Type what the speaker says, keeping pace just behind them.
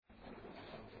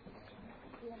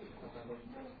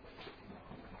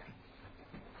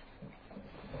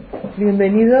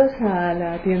Bienvenidos a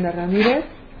la tienda Ramírez.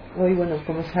 Hoy, bueno,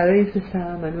 como sabéis,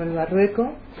 está Manuel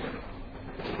Barrueco,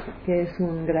 que es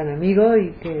un gran amigo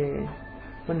y que,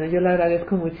 bueno, yo le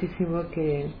agradezco muchísimo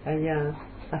que haya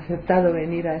aceptado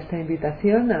venir a esta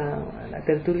invitación, a la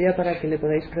tertulia, para que le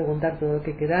podáis preguntar todo lo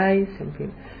que queráis, en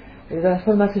fin. De todas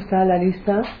formas, está la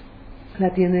lista,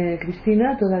 la tiene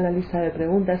Cristina, toda la lista de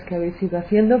preguntas que habéis ido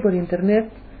haciendo por internet,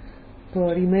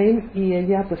 por email, y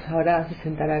ella pues ahora se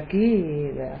sentará aquí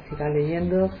y las irá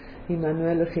leyendo y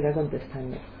Manuel los irá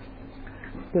contestando.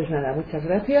 Pues nada, muchas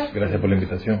gracias. Gracias por la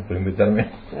invitación, por invitarme.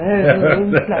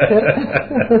 Un placer.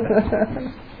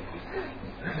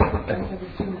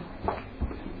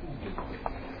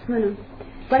 Bueno,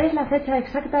 ¿cuál es la fecha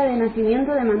exacta de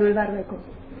nacimiento de Manuel Barrueco?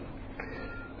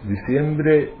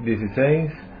 Diciembre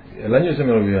 16, el año se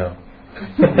me olvidó.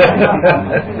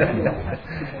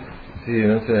 Sí,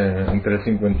 no sé, entre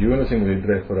 51 y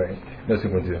 53 por ahí, no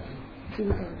 52.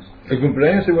 El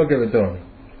cumpleaños es igual que Betón.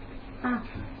 Ah.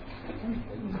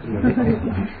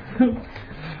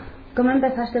 ¿Cómo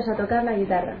empezaste a tocar la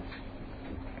guitarra?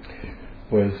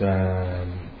 Pues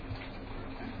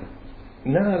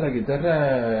nada, la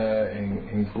guitarra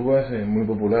en Cuba es muy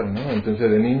popular, ¿no? Entonces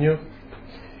de niño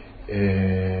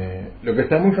lo que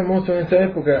está muy famoso en esa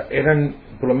época eran,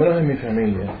 por lo menos en mi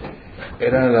familia,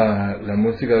 era la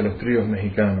música de los tríos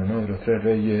mexicanos, ¿no? De los Tres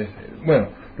Reyes, bueno,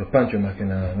 los Panchos más que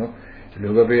nada, ¿no?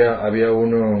 Luego había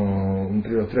un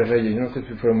trío, los Tres Reyes, yo no sé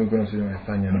si fuera muy conocido en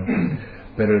España, ¿no?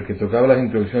 Pero el que tocaba las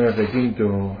introducciones de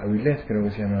Quinto Avilés, creo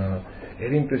que se llamaba,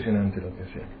 era impresionante lo que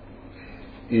hacía.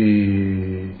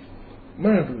 Y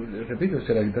bueno, repito, o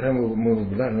sea, la guitarra es muy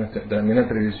popular, ¿no? También la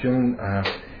televisión,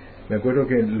 me acuerdo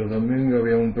que los domingos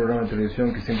había un programa de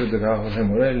televisión que siempre tocaba José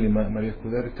Morel y María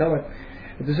Escudero estaba.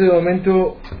 Entonces de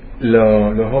momento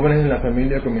los jóvenes en la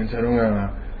familia comenzaron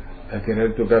a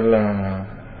querer tocar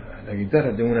la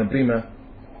guitarra. Tengo una prima,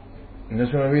 no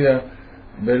se me olvida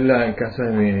verla en casa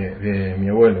de mi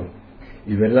abuelo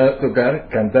y verla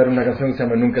cantar una canción que se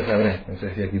llama Nunca Sabré, no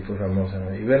sé si aquí fue famosa,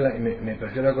 ¿no? Y verla, y me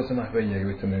pareció la cosa más bella que he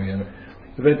visto en mi vida, ¿no?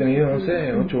 Yo había tenido, no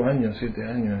sé, 8 años, 7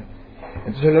 años.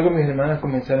 Entonces luego mis hermanas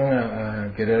comenzaron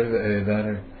a querer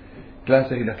dar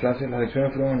clases, y las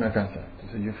lecciones fueron en la casa.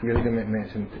 Entonces yo fui el que me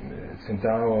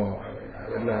sentaba a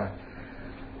ver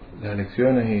las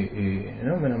lecciones y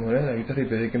no, me enamoré de la guitarra y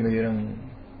pedí que me dieran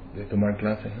de tomar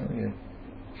clases, ¿no?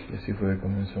 Y así fue que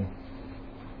comenzó.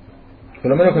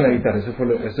 Por lo menos con la guitarra, eso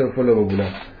fue lo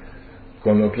popular.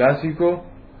 Con lo clásico,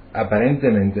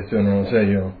 aparentemente, eso no lo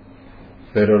sé yo,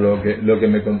 pero lo que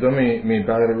me contó mi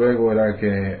padre luego era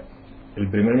que el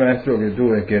primer maestro que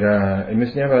tuve, que era, él me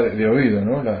enseñaba de oído,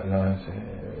 ¿no? Las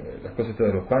cosas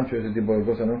de los panchos, ese tipo de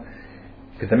cosas, ¿no?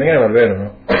 Que también era barbero,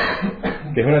 ¿no?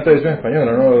 Que es una tradición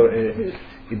española, ¿no?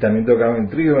 Y también tocaba en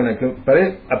trío, en el club.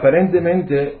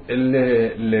 Aparentemente él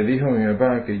le dijo a mi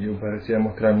papá que yo parecía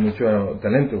mostrar mucho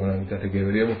talento con la guitarra, que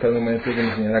debería buscar un maestro que me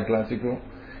enseñara clásico,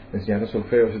 me enseñara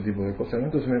solfeo, ese tipo de cosas, ¿no?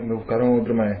 Entonces me buscaron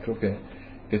otro maestro que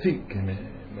sí, que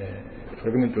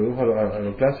fue que me introdujo a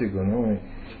lo clásico, ¿no?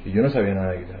 Y yo no sabía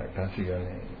nada de guitarra clásica,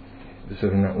 eso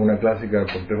era una clásica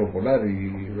por 3 polar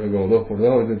y luego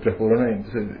 2x2, 3x1, y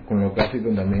entonces con lo clásico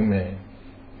también me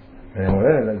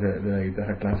enamoré de la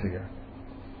guitarra clásica.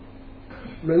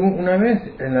 Luego una vez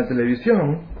en la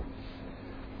televisión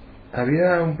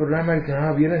había un programa que se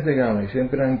llamaba Viernes de Gala y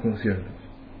siempre eran conciertos.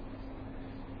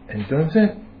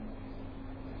 Entonces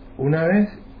una vez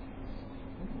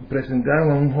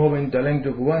presentaron a un joven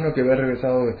talento cubano que había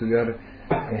regresado a estudiar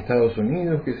en Estados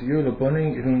Unidos, que si yo lo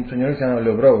ponen, es un señor que se llama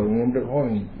Leo Brauer, un hombre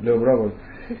joven, Leo Brauer.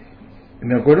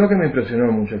 Me acuerdo que me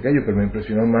impresionó mucho aquello, pero me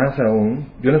impresionó más aún.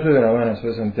 Yo no soy de La Habana, soy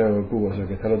de Santiago de Cuba, o sea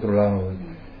que está al otro lado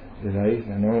de la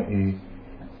isla, ¿no? Y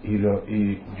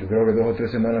yo creo que 2 o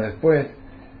 3 semanas después,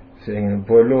 en el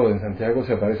pueblo de Santiago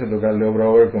se aparece a tocar Leo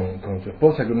Brauer con su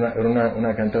esposa, que era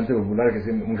una cantante popular que es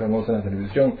muy famosa en la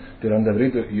televisión, Yolanda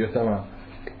Brito, y yo estaba,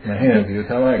 imagínate,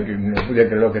 que no podía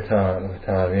creer lo que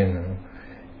estaba viendo, ¿no?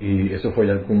 Y eso fue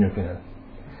ya el puño final.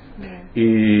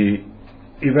 Y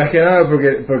más que nada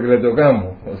porque le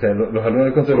tocamos, o sea, los alumnos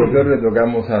del conservatorio le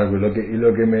tocamos algo, y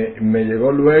lo que me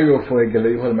llegó luego fue que le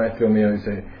dijo al maestro mío,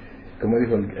 dice, como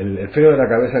dijo, el feo de la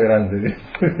cabeza grande,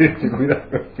 dice, cuidado.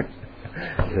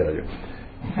 Era yo.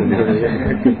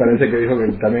 Que parece que dijo que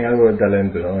también algo de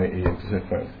talento, ¿no? Y entonces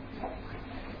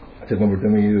se convirtió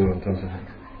en mi ídolo entonces.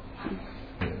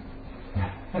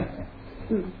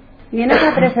 Vienes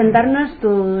a presentarnos tu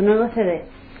nuevo CD,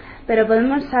 pero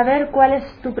 ¿podemos saber cuál es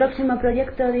tu próximo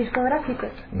proyecto discográfico?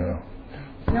 No.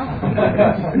 ¿No?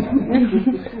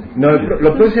 No,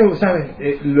 lo próximo, ¿sabes?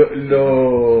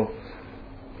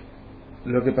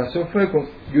 lo que pasó fue,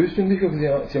 yo hice un disco que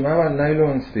se llamaba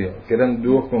Nylon and Steel, que eran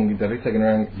dúos con guitarristas que no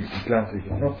eran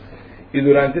clásicos, ¿no? Y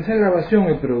durante esa grabación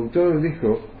el productor del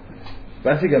disco,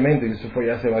 básicamente, y eso fue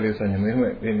ya hace varios años, me dijo,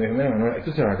 mira, Manuel,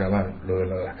 esto se va a acabar, lo de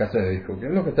las casas de disco. ¿Qué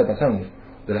es lo que está pasando?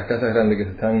 De las casas grandes que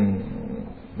se están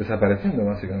desapareciendo,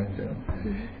 básicamente, ¿no?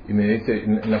 Y me dice,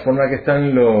 en la forma que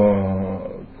están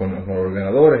con los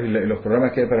ordenadores y los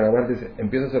programas que hay para grabar, dice,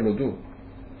 empieza a hacerlo tú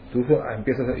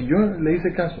empiezas a... Y yo le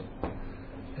hice caso.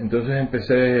 Entonces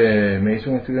me hice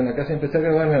un estudio en la casa y empecé a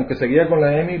grabarme, aunque seguía con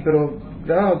la EMI, pero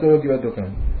grababa todo lo que iba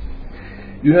tocando.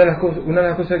 Y una de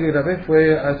las cosas que grabé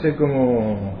fue hace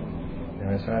como,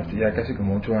 ya casi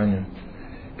como 8 años,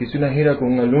 que hice una gira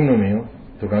con un alumno mío,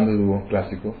 tocando dúos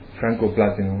clásicos, Franco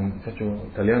Platino, un muchacho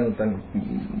italiano,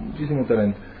 muchísimo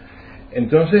talento.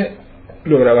 Entonces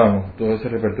lo grabamos, todo ese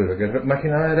repertorio, que más que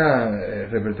nada era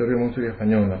repertorio de música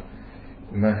española,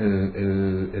 más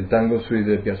el tango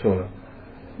suite de Piazzolla.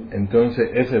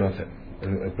 Entonces ese va a ser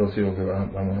el próximo que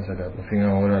vamos a sacar. Por fin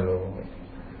ahora lo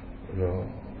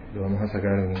vamos a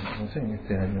sacar, no sé, en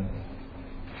este año.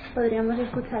 ¿Podríamos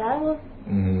escuchar algo?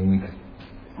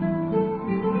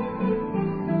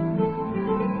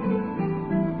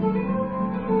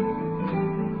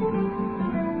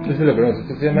 Eso se lo conozco.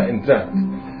 Esto se llama Entrat,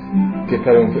 que es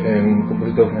para un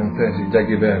compositor francés,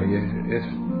 Jacques Berry. Es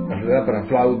en realidad para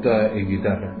flauta y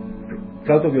guitarra.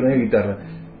 Flauta, violín y guitarra.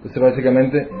 Entonces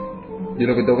básicamente yo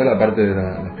lo que toco es la parte de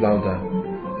la flauta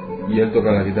y él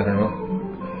toca la guitarra, ¿no?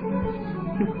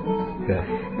 Nada.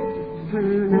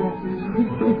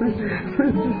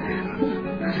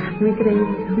 Muy creíble.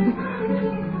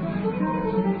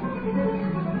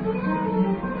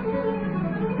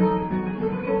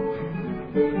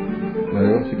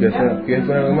 Bueno, si quieres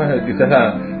poner algo más,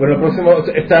 quizás bueno, el próximo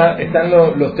están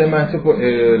los temas,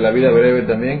 la vida breve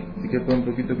también, si quieres poner un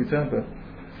poquito quizás, pero...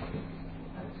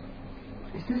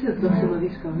 Este es el próximo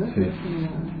disco, ¿no? Sí.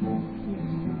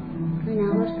 En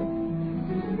agosto.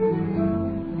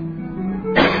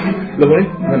 ¿Lo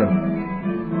bonito? Bueno.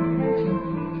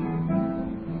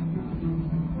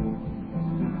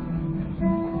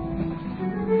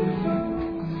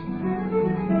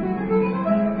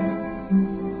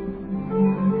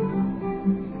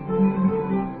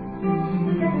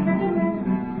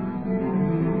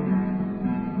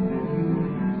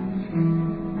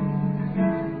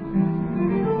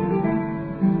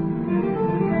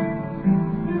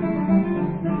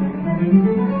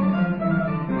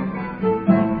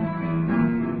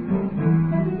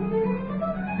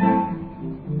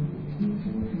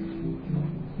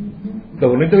 Lo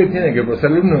bonito que tiene que por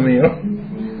ser alumno mío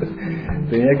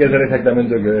tenía que hacer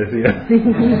exactamente lo que decía.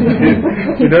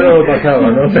 Si no, no lo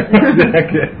pasaba, ¿no?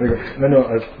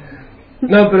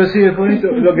 No, pero sí es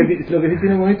bonito. Lo que sí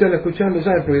tiene bonito es escucharlo,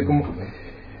 ¿sabes? Porque como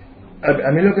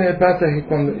a mí lo que me pasa es que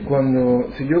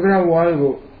cuando si yo grabo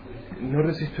algo no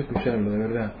resisto a escucharlo, de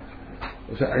verdad.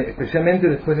 O sea, especialmente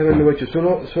después de haberlo hecho,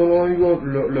 solo oigo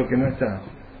lo que no está,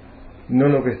 no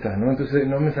lo que está, ¿no? Entonces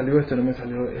no me salió esto, no me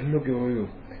salió, es lo que oigo.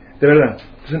 De verdad,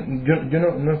 yo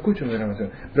no escucho mi grabación,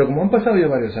 pero como han pasado ya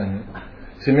varios años,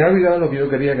 se me ha olvidado lo que yo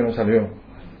quería que no salió,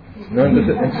 ¿no?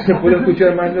 Entonces puedo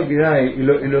escuchar más lo que hay y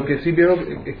lo que sí veo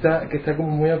que está como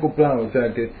muy acoplado, o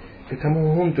sea, que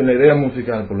estamos juntos en la idea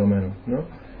musical, por lo menos, ¿no?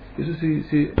 Eso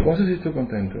sí, con eso sí estoy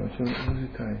contento, eso sí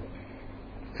está ahí.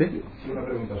 ¿Sí? Una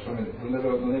pregunta,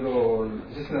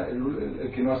 ese es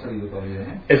el que no ha salido todavía,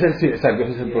 ¿no? Ese sí, exacto,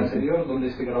 ese es el ¿Y el próximo. anterior dónde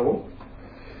se grabó?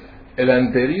 El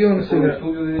anterior ¿Fue un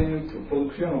estudio de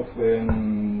producción o fue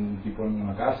en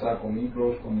una casa, con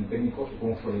micros, con técnicos?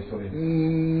 ¿Cómo fue la historia?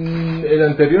 El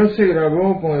anterior se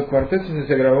grabó con el cuarteto,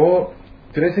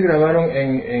 tres se grabaron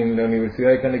en la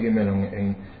Universidad de Carnegie Mellon,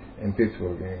 en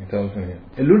Pittsburgh, en Estados Unidos.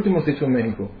 El último se hizo en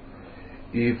México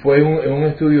y fue en un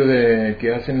estudio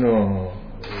que hacen los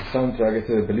soundtracks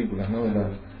de películas, ¿no?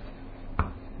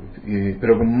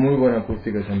 Pero con muy buena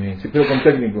acústica también, sí, pero con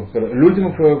técnicos. Pero el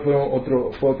último fue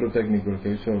otro técnico el que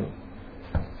hizo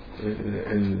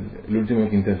el último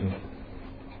quinteto.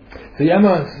 Se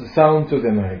llama Sounds of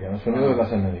America, ¿no? Sonido de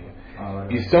las Américas.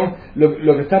 Vale. Y son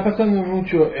lo que está pasando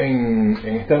mucho en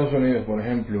Estados Unidos, por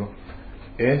ejemplo,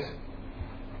 es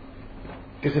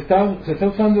que se está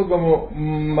usando como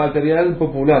material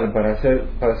popular para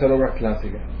hacer obras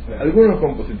clásicas. Sí. Algunos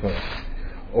compositores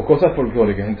o cosas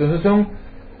folclóricas. Entonces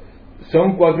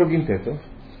son 4 quintetos.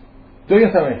 Todos ya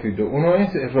estaban escritos. Uno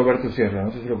es Roberto Sierra,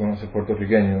 no sé si lo conoces,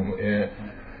 puertorriqueño. Él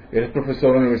es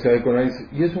profesor de la Universidad de Cornell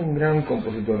y es un gran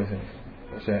compositor ese.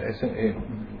 O sea,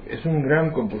 es un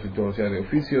gran compositor, o sea, de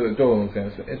oficio, de todo. O sea,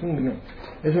 es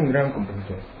un gran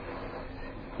compositor.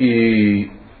 Y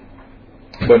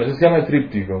bueno, eso se llama el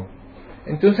tríptico.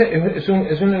 Entonces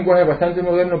es un lenguaje bastante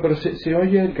moderno, pero se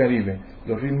oye el Caribe,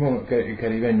 los ritmos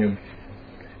caribeños.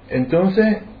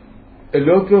 Entonces, el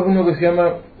otro es uno que se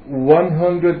llama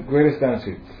 100 Greatest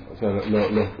Dance Hits, o sea,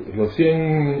 los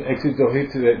 100 éxitos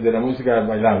hits de la música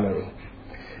bailable,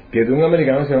 que es de un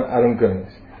americano que se llama Aaron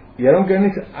Kernis. Y Aaron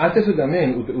Kernis hace eso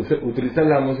también, utilizar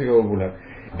la música popular.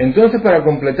 Entonces, para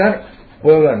completar,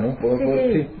 ¿puedo hablar, no?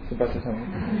 Sí, se pasa eso.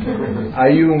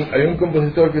 Hay un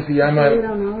compositor que se llama...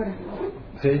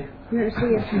 Sí. No,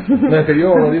 es que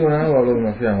yo no digo nada o hablo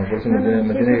demasiado, por eso me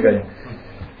tiene que callar.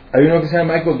 Hay uno que se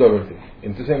llama Michael Dougherty.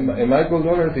 Entonces, en Michael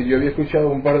Dougherty yo había escuchado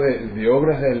un par de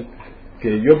obras de él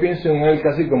que yo pienso en él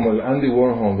casi como el Andy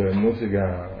Warhol de la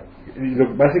música.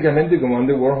 Básicamente, como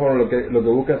Andy Warhol lo que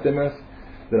busca temas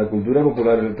de la cultura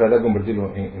popular, trata de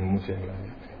convertirlo en música.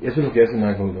 Y eso es lo que hace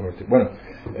Michael Dougherty. Bueno,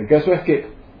 el caso es que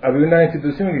había una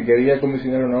institución que quería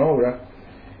comisionar una obra,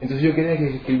 entonces yo quería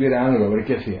que escribiera algo, a ver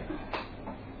qué hacía.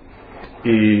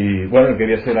 Y bueno,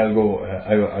 quería hacer algo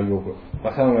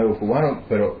basado en algo cubano,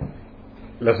 pero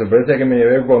la sorpresa que me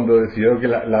llevé cuando decidió que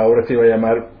la obra se iba a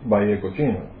llamar Valle del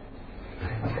Cochino,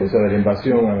 cosa de la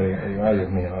invasión americana. Digo, ay Dios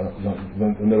mío,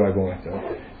 ¿dónde va con esto?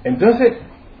 Entonces,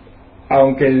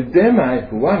 aunque el tema es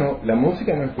cubano, la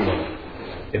música no es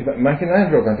cubana, más que nada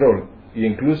es rock and roll, y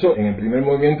incluso en el primer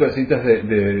movimiento hay citas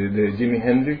de Jimi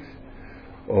Hendrix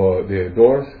o de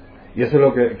Doors, y eso es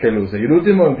lo que lo usé. Y el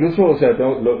último, incluso, o sea,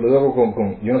 lo hago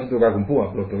con yo no sé tocar con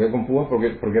púas, lo toqué con púas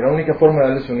porque era la única forma de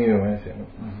darle sonido a ese, ¿no?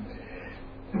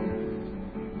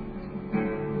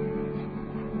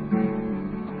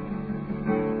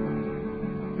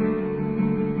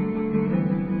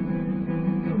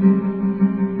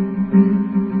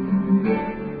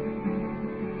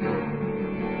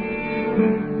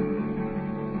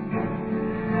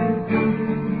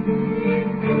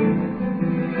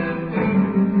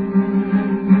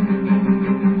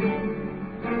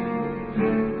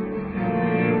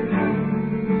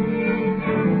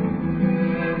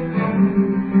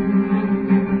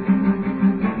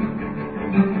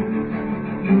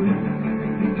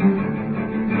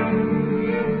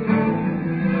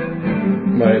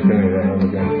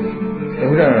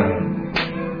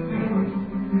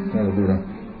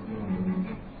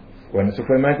 Eso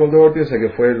fue Michael Dougherty, o sea que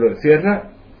fue Sierra,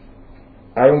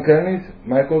 Aaron Kernis,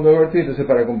 Michael Dougherty. Entonces,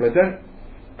 para completar,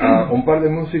 a un par de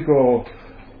músicos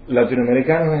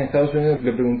latinoamericanos en Estados Unidos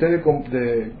le pregunté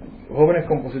de jóvenes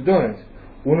compositores.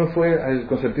 Uno fue al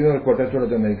concertino del cuarteto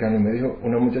latinoamericano y me dijo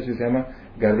una muchacha que se llama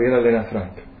Gabriela Elena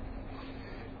Frank.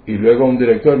 Y luego un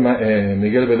director,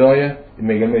 Miguel Bedoya, y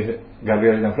Miguel me dice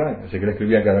Gabriela Elena Frank, o sea que le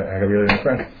escribí a Gabriela Elena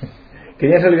Frank. Que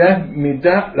ella en realidad es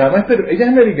mitad, ella es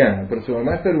americana, pero su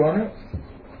mamá es peruana,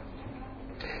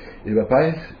 y el papá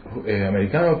es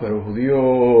americano, pero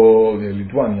judío de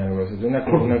Lituania, es una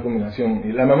combinación,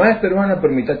 y la mamá es peruana,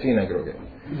 pero mitad china, creo que.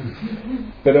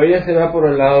 Pero ella se va por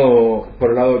el lado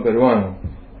peruano.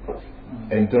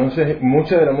 Entonces,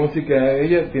 mucha de la música de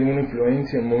ella tiene una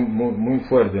influencia muy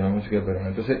fuerte en la música peruana.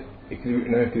 Entonces,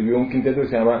 nos escribió un quinteto que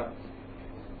se llama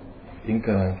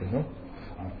Inca Dantes, ¿no?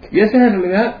 Y ese en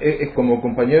realidad es como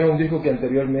compañero de un disco que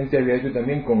anteriormente había hecho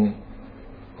también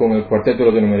con el cuarteto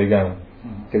latinoamericano,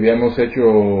 que habíamos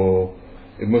hecho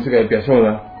música de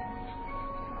Piazzolla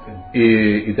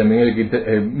y también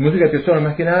música de Piazzolla.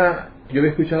 Más que nada, yo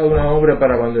había escuchado una obra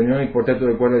para bandoneón y cuarteto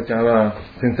de cuerda que se llamaba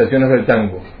Sensaciones del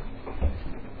Tango,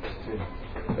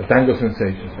 Tango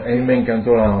Sensations. A mí me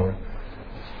encantó la obra.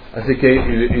 Así que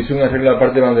hice un arreglo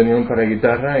aparte de bandoneón para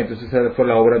guitarra, entonces esa fue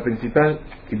la obra principal,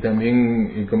 y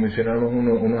también comisionamos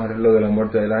unos arreglos de La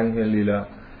Muerte del Ángel y la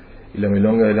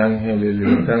Milonga del Ángel,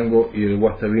 el tango y el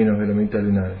Guastavinos de Lomita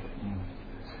Linares.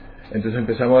 Entonces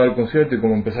empezamos a dar el concierto, y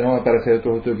como empezaron a aparecer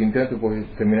otros quintetos, pues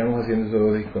terminamos haciendo esos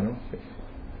dos discos, ¿no?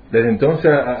 Desde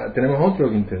entonces tenemos otro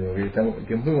quinteto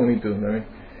que es muy bonito también,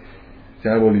 se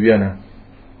llama Boliviana.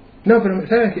 No, pero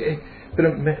 ¿sabes qué?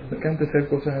 Pero me encanta hacer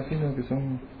cosas así, ¿no? Que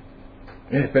son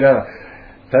inesperadas,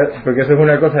 ¿sabes? Porque eso es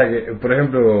una cosa que, por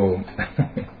ejemplo,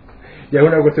 ya es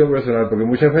una cuestión personal, porque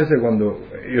muchas veces cuando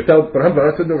yo estaba, por ejemplo,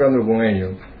 ahora estoy tocando con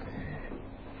ellos,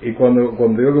 y cuando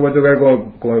digo que voy a tocar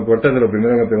con el cuarteto, lo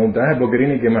primero que me preguntan,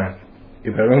 Boccherini, ¿qué más?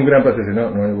 Y para mí es un gran placer,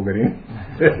 no es Boccherini.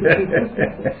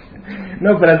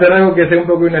 No, para hacer algo que sea un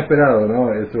poco inesperado,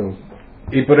 ¿no? Eso.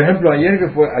 Y por ejemplo, ayer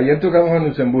tocamos en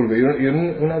Luxemburgo, y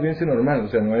una audiencia normal, o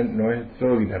sea, no es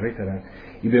solo guitarrista, ¿no?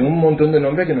 Y ven un montón de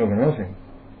nombres que no conocen,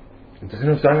 entonces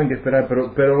no saben qué esperar,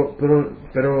 pero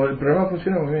el programa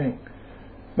funciona muy bien.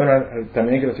 Bueno,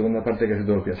 también hay que la segunda parte que hace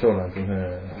todo Piazzolla,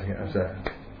 entonces, o sea,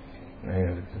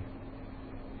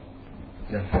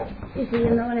 ya. Y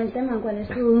siguiendo con el tema, ¿cuál es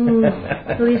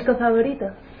tu disco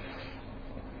favorito?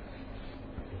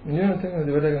 Yo no tengo,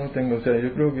 de verdad que no tengo, o sea,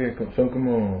 yo creo que son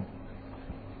como...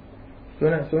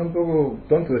 Suena un poco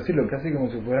tonto decirlo, casi como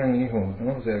si fueran hijos,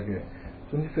 ¿no? O sea, que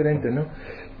son diferentes, ¿no?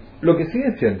 Lo que sí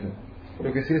es cierto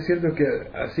es que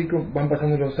así como van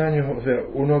pasando los años, o sea,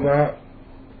 uno va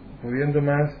pudiendo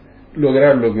más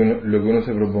lograr lo que uno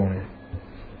se propone.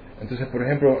 Entonces, por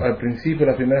ejemplo, al principio,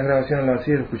 las primeras grabaciones las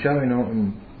hacía, lo escuchaba y no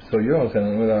soy yo, o sea,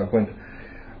 no me daba cuenta.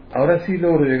 Ahora sí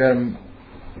logro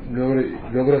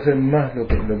hacer más lo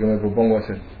que me propongo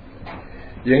hacer.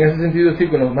 Y en ese sentido sí,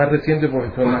 con los más recientes pues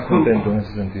estoy más contento en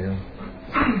ese sentido.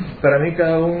 Para mí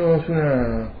cada uno es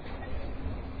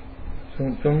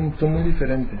son muy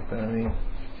diferentes para mí.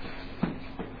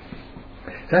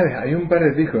 ¿Sabes? Hay un par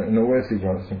de discos, no voy a decir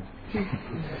cuáles son.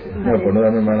 No, por no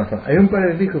darme mala fama. Hay un par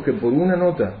de discos que por una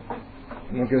nota,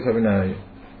 no quiero saber nada de ellos.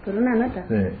 ¿Por una nota?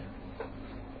 Sí.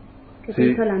 ¿Qué te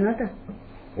hizo la nota?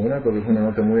 Una, porque es una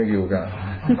nota muy equivocada.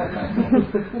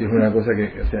 Y es una cosa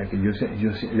que, o sea, que yo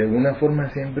de alguna forma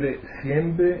siempre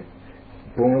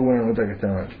pongo alguna nota que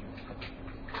está mal.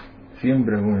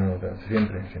 Siempre alguna nota,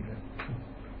 siempre.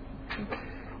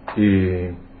 Y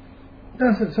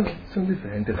no, son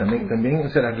diferentes también, o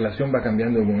sea, la relación va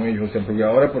cambiando con ellos, o sea, porque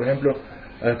ahora, por ejemplo,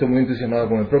 ahora estoy muy entusiasmado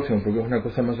con el próximo, porque es una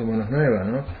cosa más o menos nueva,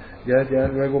 ¿no? Ya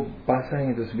luego pasan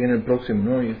y entonces viene el próximo,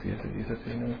 ¿no? Y es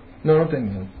así, ¿no? No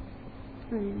tengo.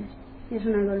 Y es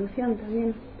una evolución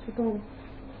también, supongo.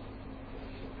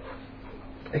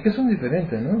 Es que son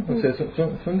diferentes, ¿no? O sea,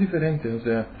 son diferentes, o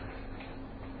sea,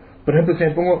 por ejemplo, si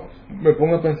me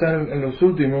pongo a pensar en los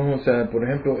últimos, o sea, por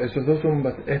ejemplo, esos dos son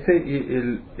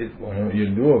y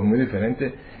el dúo es muy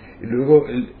diferente, y luego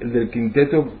el del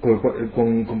quinteto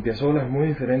con Piazzolla es muy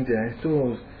diferente a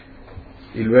estos,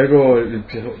 y luego el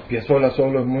Piazzolla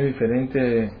solo es muy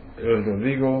diferente.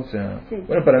 Rodrigo, o sea, sí.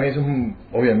 Bueno, para mí eso es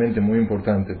obviamente muy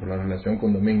importante por la relación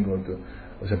con Domingo,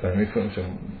 o sea, para mí fue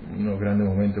unos grandes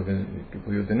momentos que he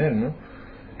podido tener, ¿no?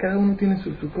 Cada uno tiene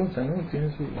su cosa, ¿no?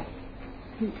 Tiene su...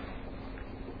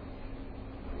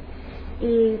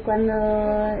 Y cuando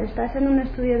estás en un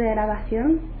estudio de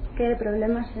grabación, ¿qué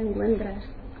problemas encuentras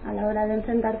a la hora de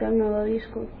enfrentarte a un nuevo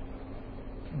disco?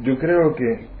 Yo creo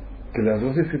que las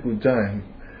dos dificultades,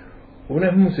 una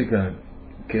es musical,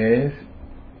 que es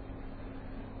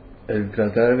el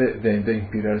tratar de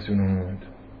inspirarse en un momento.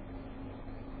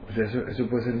 O sea, eso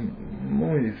puede ser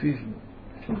muy difícil.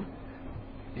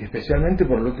 Y especialmente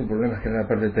por los otros problemas que es la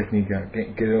parte técnica,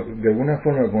 que de alguna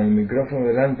forma con el micrófono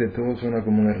delante todo suena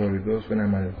como un error y todo suena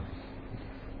mal.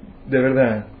 De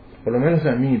verdad, por lo menos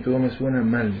a mí todo me suena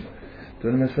mal.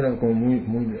 Todo me suena como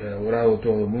muy elaborado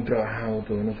todo, muy trabajado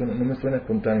todo, no me suena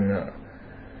espontáneo nada.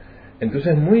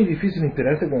 Entonces es muy difícil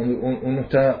inspirarse cuando uno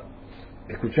está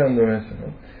escuchando eso,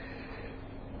 ¿no?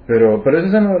 Pero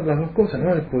esas son las dos cosas,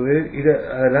 ¿no? El poder ir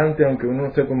adelante aunque uno no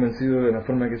esté convencido de la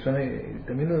forma que suena, y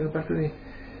también lo de parte de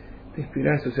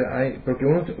inspirarse, o sea, porque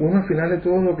uno al final de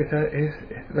todo lo que está es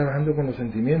trabajando con los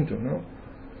sentimientos, ¿no?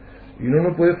 Y uno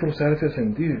no puede forzarse a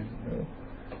sentir, ¿no?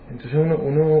 Entonces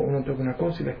uno toca una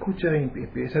cosa y la escucha y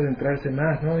empieza a adentrarse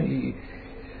más, ¿no? Y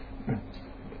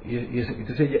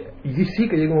sí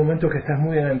que llega un momento que estás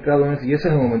muy adentrado en eso, y ese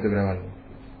es el momento de grabarlo.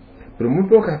 Pero muy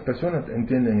pocas personas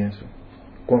entienden eso.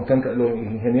 Los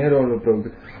ingenieros, los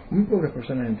productores, muy pocas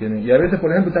personas entienden. Y a veces,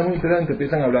 por ejemplo, están muy interesados y te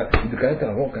empiezan a hablar y te caes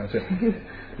la boca, o sea,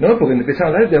 no, porque te empiezan a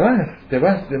hablar y te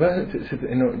vas,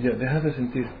 ya dejas de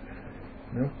sentir,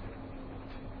 ¿no?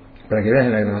 Para que veas,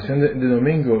 en la grabación de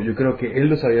Domingo, yo creo que él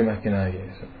lo sabía más que nadie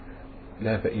eso.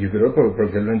 Yo creo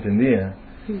porque él lo entendía.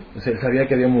 O sea, él sabía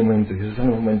que había momentos, y esos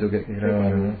son los momentos que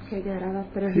grabaron, ¿no? Que grabas,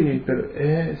 pero sí, pero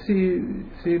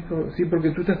sí, porque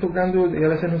tú estás tocando y a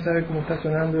veces no sabes cómo está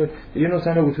sonando, ellos no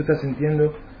saben lo que tú estás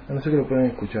sintiendo, a no ser que lo pueden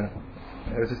escuchar.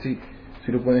 A veces sí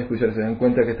lo pueden escuchar, se dan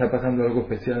cuenta que está pasando algo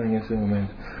especial en ese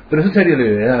momento. Pero eso sería lo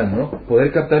ideal, ¿no?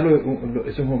 Poder captar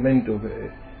esos momentos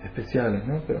especiales,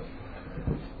 ¿no?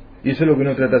 Y eso es lo que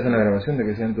uno trata de hacer en la grabación, de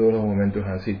que sean todos los momentos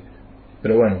así.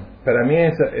 Pero bueno, para mí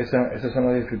esas son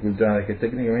las dificultades, que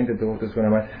técnicamente todo te suena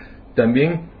mal.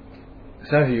 También,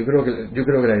 ¿sabes? Yo creo que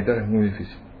la guitarra es muy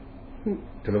difícil.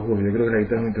 Te lo juro, yo creo que la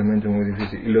guitarra es un instrumento muy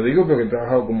difícil. Y lo digo porque he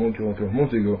trabajado con muchos otros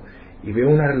músicos y veo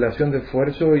una relación de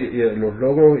esfuerzo y los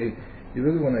logros, y yo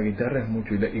creo que con la guitarra es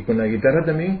mucho. Y con la guitarra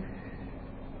también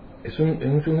es un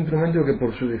instrumento que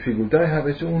por sus dificultades a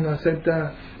veces uno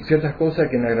acepta ciertas cosas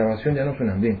que en la grabación ya no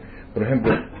suenan bien. Por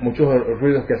ejemplo, muchos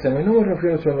ruidos que hacemos, y no me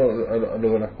refiero solo a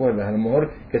lo de las cuerdas, a lo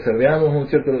mejor que cerdeamos un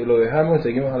cierto, lo dejamos y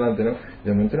seguimos adelante, ¿no?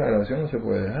 De momento la grabación no se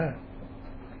puede dejar.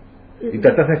 Y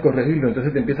tratas de corregirlo,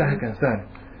 entonces te empiezas a cansar.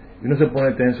 Y uno se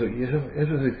pone tenso, y eso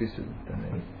es difícil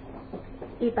también.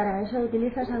 ¿Y para eso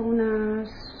utilizas algunas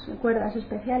cuerdas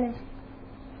especiales?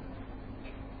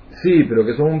 Sí, pero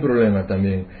que son un problema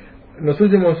también. En los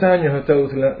últimos años he estado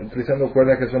utilizando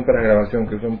cuerdas que son para grabación,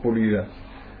 que son pulidas,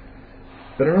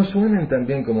 pero no suenan tan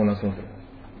bien como las otras.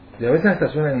 Y a veces hasta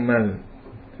suenan mal.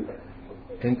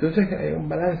 Entonces hay un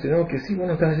balance, ¿no? Que sí,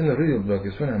 bueno, estás haciendo ruido, pero que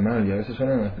suena mal, y a veces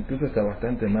suenan incluso hasta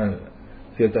bastante mal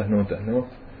ciertas notas, ¿no?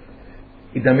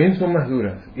 Y también son más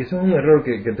duras. Y eso es un error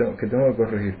que tengo que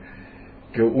corregir.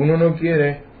 Que uno no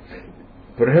quiere...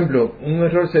 Por ejemplo, un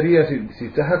error sería si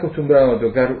estás acostumbrado a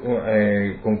tocar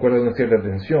con cuerdas de una cierta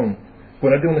tensión,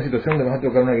 ponerte en una situación donde vas a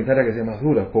tocar una guitarra que sea más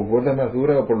dura, por cuerdas más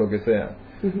duras o por lo que sea.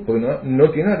 Porque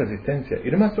no tiene resistencia.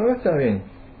 Ir más suave está bien.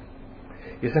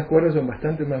 Y esas cuerdas son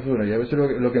bastante más duras. Y a veces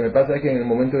lo que me pasa es que en el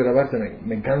momento de grabarse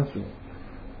me canso.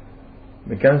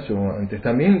 Me canso antes.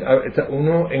 También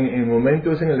uno en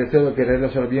momentos en el deseo de quererlo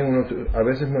hacer bien, uno a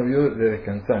veces me olvido de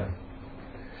descansar.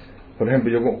 Por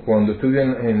ejemplo, yo cuando estudio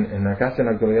en la casa en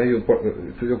la actualidad, yo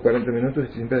estudio 40 minutos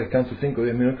y siempre descanso 5 o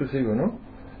 10 minutos y sigo, ¿no?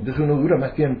 Entonces uno dura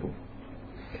más tiempo.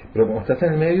 Pero cuando estás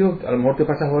en el medio, a lo mejor te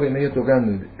pasas hora y media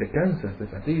tocando, y te cansas, te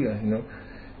fatigas, ¿no?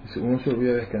 Uno se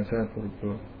olvida de descansar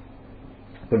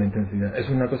por la intensidad. Es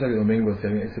una cosa que Domingo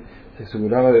se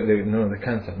aseguraba de no,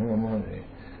 descansa, ¿no? Vamos a...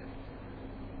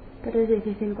 Pero es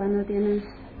difícil cuando tienes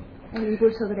el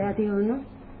impulso creativo,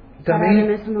 ¿no? También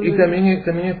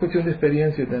es cuestión de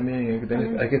experiencia también.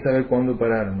 Hay que saber cuándo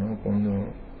parar, ¿no?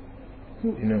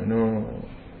 Y no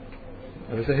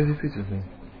a veces es difícil, sí.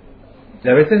 Y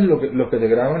a veces los que te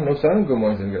graban no saben cómo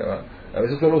es el grabar. A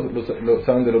veces solo lo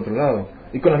saben del otro lado.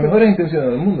 Y con las mejores intenciones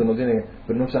del mundo,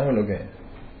 pero no saben lo que es.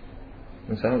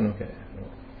 No saben lo que es,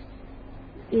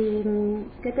 ¿no? ¿Y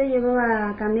qué te llevó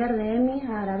a cambiar de EMI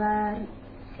a grabar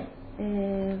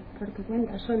por tu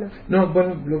cuenta, solo? No,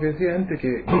 bueno, lo que decía antes,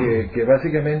 que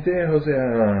básicamente, o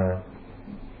sea,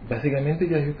 básicamente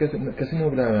ya ellos casi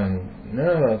no graban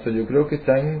nada, o sea, yo creo que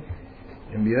están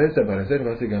en vía de desaparecer,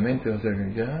 básicamente, o sea,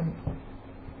 que ya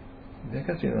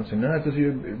casi no sé nada. Entonces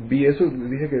yo vi eso,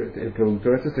 dije que el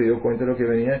productor se dio cuenta de lo que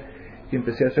venía y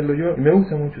empecé a hacerlo yo, y me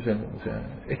gusta mucho hacerlo, o sea,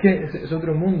 es que es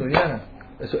otro mundo ya,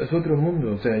 es otro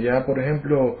mundo, o sea, ya por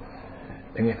ejemplo...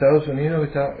 En Estados Unidos,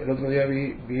 el otro día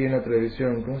vi en la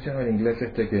televisión, ¿cómo se llama el inglés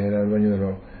que era el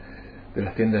dueño de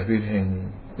las tiendas Virgen?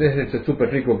 Desde ese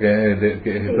súper rico que es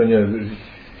el dueño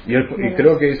y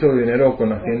creo que hizo dinero con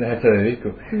las tiendas estas de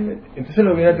discos. Entonces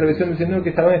lo vi en la televisión diciendo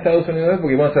que estaba en Estados Unidos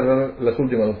porque iban a cerrar las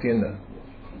últimas 2 tiendas.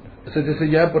 Entonces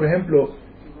ya, por ejemplo,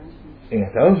 en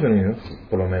Estados Unidos,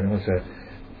 por lo menos, o sea,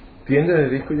 tiendas de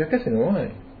discos ya casi no hay.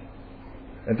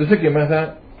 Entonces, ¿qué más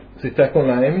da si estás con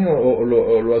la EMI o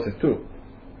lo haces tú?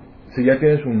 Si ya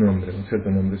tienes un nombre, un cierto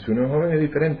nombre. Si uno es joven es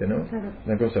diferente, ¿no? Claro.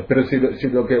 Una cosa. Pero si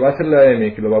lo que va a hacer la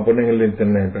EMI, que lo va a poner en el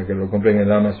internet, para que lo compren en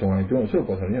el Amazon, iTunes, eso lo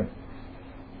puedo hacer yo.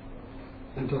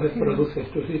 Entonces produces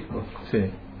tus discos. Sí.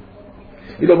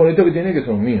 Y lo bonito que tiene es que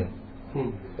son míos.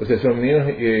 O sea, son míos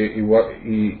igual,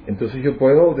 y entonces yo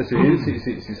puedo decidir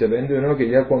si se vende o no, que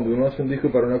ya cuando uno hace un disco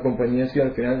para una compañía, si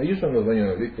al final ellos son los dueños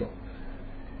del disco.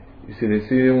 Y si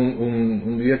decide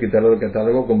un día quitarlo del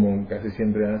catálogo, como casi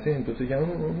siempre hace, entonces ya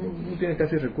uno no tiene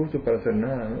casi recursos para hacer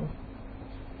nada, ¿no?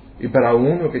 Y para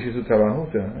uno que hizo su trabajo,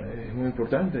 o sea, es muy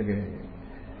importante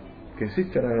que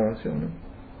exista la grabación, ¿no?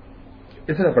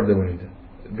 Esa es la parte bonita,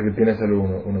 de que tiene que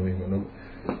hacerlo uno mismo, ¿no?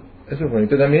 Eso es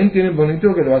bonito. También tiene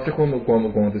bonito que lo haces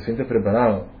cuando te sientes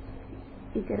preparado.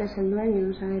 Y que eres el dueño,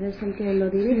 o sea, eres el que lo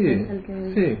dirige, el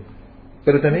que... Sí.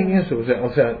 Pero también eso, o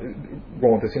sea,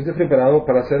 cuando te sientes preparado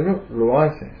para hacerlo, lo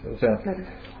haces. O sea, claro.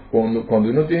 cuando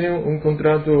uno tiene un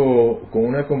contrato con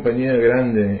una compañía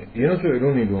grande, y yo no soy el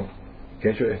único que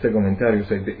ha hecho este comentario, o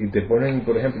sea, y te ponen,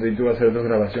 por ejemplo, que tú vas a hacer 2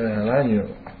 grabaciones al año,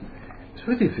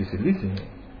 eso es dificilísimo.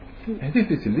 Es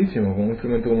dificilísimo con un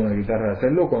instrumento como la guitarra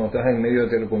hacerlo cuando estás en medio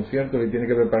de los conciertos y tienes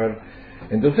que preparar.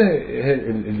 Entonces, es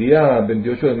el día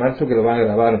 28 de marzo que lo van a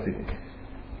grabar. ¿Sí?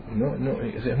 No,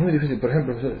 o sea, es muy difícil. Por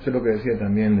ejemplo, eso es lo que decía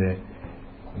también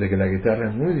de que la guitarra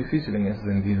es muy difícil en ese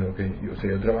sentido. Que yo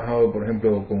he trabajado, por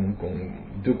ejemplo, con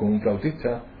un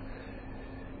flautista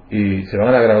y se van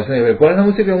a la grabación y ve, ¿cuál es la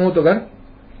música que vamos a tocar?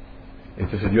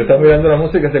 Entonces yo estaba mirando la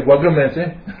música hace 4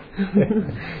 meses.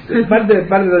 parte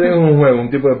también es un juego, un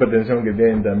tipo de pretensión que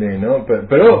tienen también, ¿no?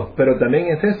 Pero también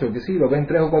es eso, que sí, lo ven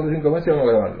 3 o 4 o 5 meses y vamos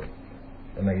a grabarlo.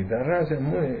 En la guitarra es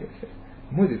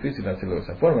muy difícil hacerlo de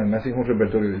esa forma, además es un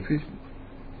repertorio difícil,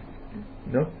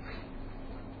 ¿no?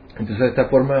 Entonces de esta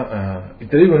forma, y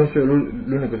te digo, no soy el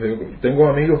único, tengo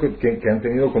amigos que han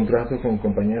tenido contratos con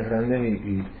compañías grandes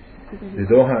y de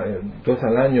 2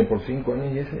 al año por 5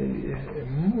 años, y es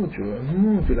mucho,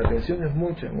 la tensión es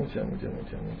mucha.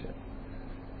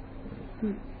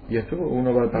 Y esto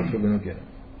uno va al paso que uno quiera.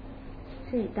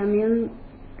 Sí, también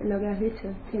lo que has dicho,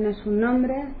 tienes un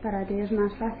nombre, para ti es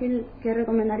más fácil. ¿Qué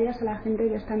recomendarías a la gente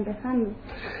que está empezando?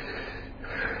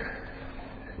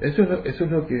 Eso es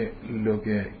lo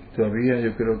que todavía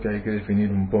yo creo que hay que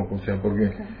definir un poco, o sea,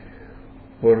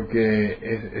 porque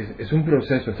es un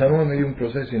proceso, estamos en medio de un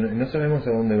proceso y no sabemos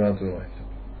a dónde va todo esto.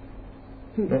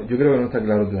 No, yo creo que no está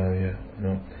claro todavía,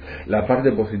 ¿no? La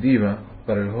parte positiva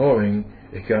para el joven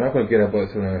es que ahora cualquiera puede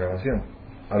hacer una grabación.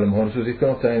 A lo mejor su disco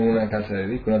no está en una casa de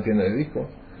discos, una tienda de discos,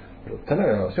 pero está la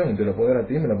grabación, y te lo puede dar a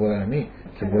ti, me la puede dar a mí,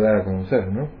 se puede dar a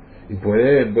conocer, ¿no? Y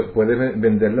puede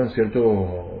venderlo en ciertos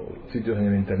sitios en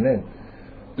el internet.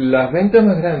 Las ventas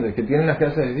más grandes que tienen las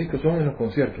casas de discos son en los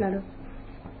conciertos. Claro.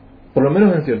 Por lo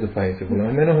menos en ciertos países, por lo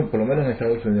menos en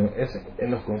Estados Unidos, es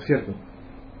en los conciertos.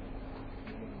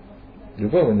 Yo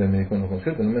puedo vender mi disco en los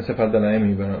conciertos, no me hace falta la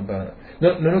EMI para...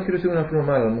 No lo quiero decir de una forma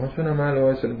mala, a lo mejor suena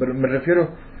malo eso, pero me refiero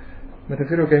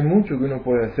que hay mucho que uno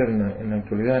puede hacer en la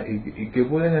actualidad y que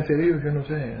pueden hacer ellos, yo no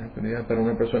sé, en la actualidad, para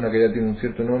una persona que ya tiene un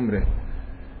cierto nombre,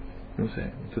 no sé,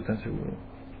 no estoy tan seguro.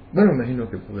 Bueno, imagino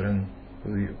que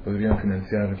podrían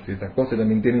financiar ciertas cosas,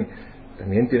 también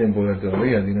tienen poder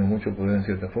todavía, tienen mucho poder en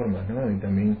ciertas formas, ¿no? Y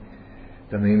también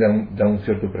da un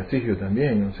cierto prestigio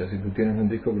también, o sea, si tú tienes un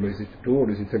disco que lo hiciste tú, o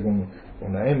lo hiciste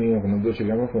con la EMI o con los Deutsche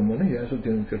Grammophon, ya eso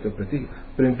tiene un cierto prestigio,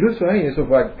 pero incluso ahí eso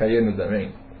va cayendo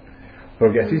también,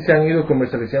 porque así se han ido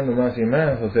comercializando más y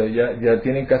más, o sea, ya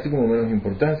tienen casi como menos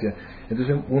importancia.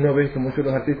 Entonces uno ve que muchos de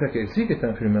los artistas que sí que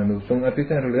están firmando son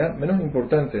artistas en realidad menos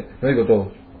importantes, no digo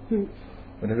todos,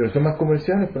 pero son más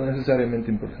comerciales pero no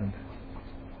necesariamente importantes.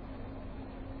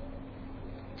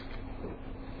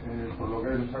 Por lo que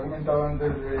nos ha comentado antes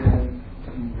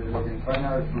de lo que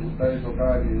España, de dificultad de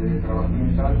tocar y de grabación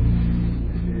y tal,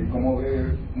 ¿cómo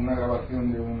ve una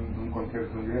grabación de un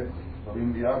concierto en directo? ¿Lo ve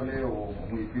inviable o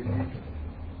muy difícil?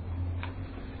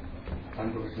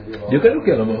 Tanto que se lleva. Yo creo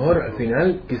que a lo mejor al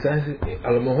final quizás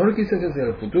hacia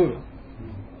el futuro,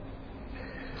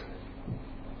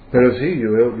 pero sí,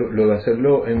 yo veo lo de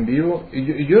hacerlo en vivo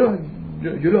y yo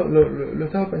lo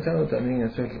estaba pensando también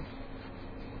hacerlo.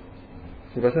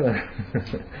 ¿Qué pasa?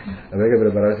 Habría que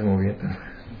prepararse muy bien.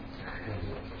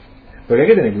 Porque hay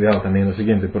que tener cuidado también lo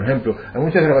siguiente. Por ejemplo, hay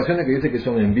muchas grabaciones que dicen que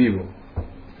son en vivo,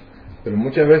 pero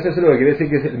muchas veces eso lo que quiere decir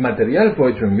que el material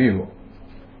fue hecho en vivo.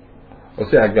 O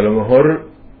sea, que a lo mejor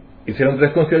hicieron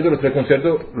 3 conciertos, los 3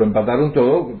 conciertos lo empataron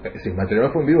todo, sí, el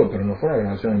material fue en vivo, pero no fue una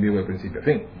grabación en vivo de principio a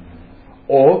fin.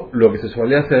 O lo que se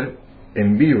suele hacer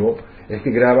en vivo es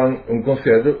que graban un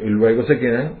concierto y luego se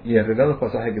quedan y arreglan los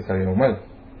pasajes que salieron mal.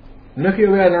 No es que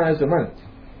yo vea nada de eso mal,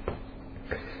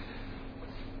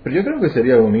 pero yo creo que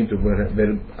sería bonito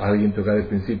ver a alguien tocar de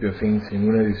principio a fin sin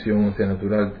una edición, o sea,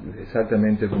 natural,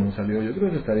 exactamente como salió. Yo creo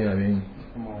que eso estaría bien.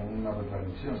 Como una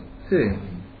retransmisión. Sí.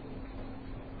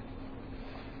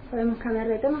 ¿Podemos cambiar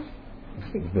de tema?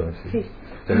 Sí. Bueno, sí. Sí.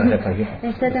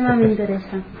 Este tema me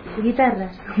interesa.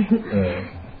 Guitarras.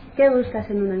 ¿Qué buscas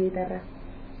en una guitarra?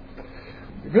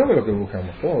 Creo que lo que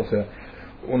buscamos todos, o sea,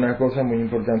 una cosa muy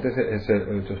importante es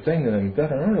el sostén de la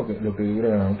guitarra, ¿no? Lo que dura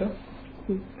la nota.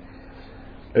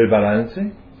 El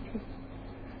balance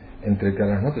entre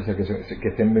cada nota, o sea, que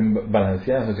estén bien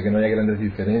balanceadas, o sea, que no haya grandes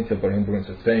diferencias, por ejemplo, en el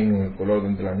sostén o en el color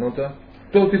entre las notas.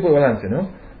 Todo tipo de balance, ¿no?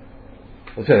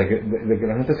 O sea, de que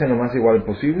las notas sean lo más igual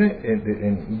posible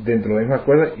dentro de la misma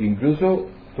cuerda, incluso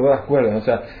todas las cuerdas. O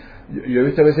sea, yo he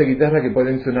visto a veces guitarras que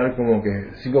pueden sonar como que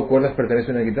 5 cuerdas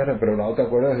pertenecen a una guitarra, pero la otra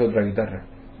cuerda es de otra guitarra,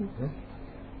 ¿no?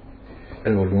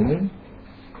 El volumen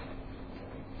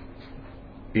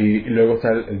y luego está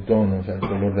el tono, o sea,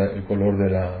 el color de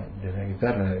la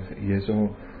guitarra, y eso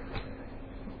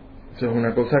es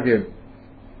una cosa que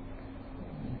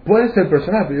puede ser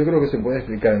personal, pero yo creo que se puede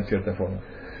explicar en cierta forma.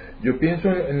 Yo pienso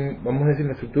vamos a decir,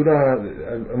 la estructura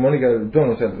armónica del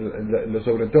tono, o sea, los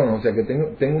sobretonos, o sea, que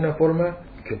tengo una forma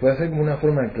que puede ser como una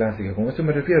forma clásica. Con eso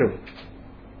me refiero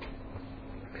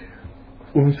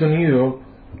un sonido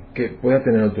que pueda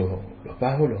tener todo, los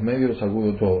bajos, los medios, los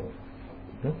agudos, todo,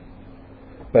 ¿no?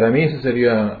 Para mí eso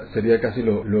sería casi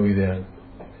lo ideal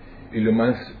y lo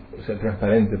más, o sea,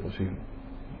 transparente posible.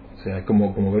 O sea, es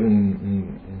como ver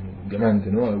un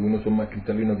diamante, ¿no? Algunos son más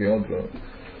cristalinos que otros.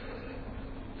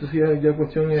 Entonces ya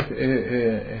cuestión ya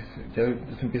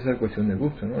entonces empieza la cuestión de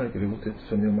gusto, ¿no? El que le guste este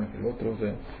sonido más que el otro, o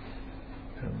sea.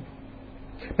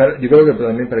 Yo creo que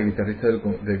también para el guitarrista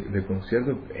de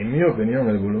concierto, en mi opinión,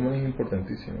 el volumen es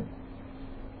importantísimo.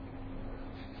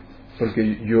 Porque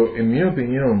en mi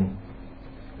opinión,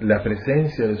 la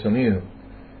presencia del sonido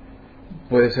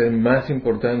puede ser más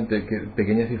importante que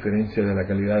pequeñas diferencias de la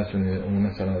calidad del sonido en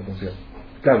una sala de concierto.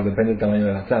 Claro, depende del tamaño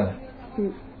de la sala,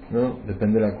 ¿no?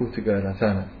 Depende de la acústica de la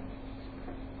sala.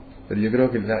 pero yo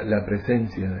creo que la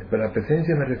presencia, para la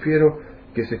presencia me refiero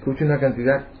que se escuche una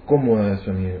cantidad cómoda de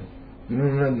sonido,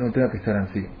 no tenga que estar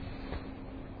así.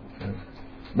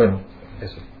 Bueno,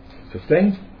 eso,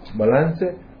 sustain,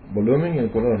 balance, volumen y el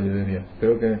color, yo diría.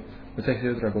 Creo que no sé si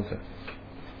hay otra cosa.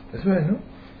 Eso es, ¿no?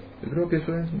 Yo creo que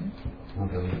eso es, ¿no?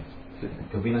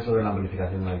 ¿Qué opinas sobre la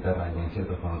amplificación de la guitarra en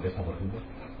conciertos con orquesta, por ejemplo?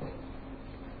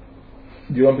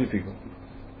 Yo amplifico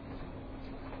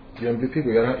y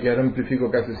ahora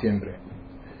amplifico casi siempre,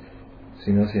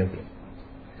 si no siempre,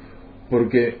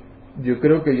 porque yo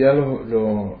creo que ya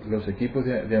los equipos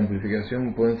de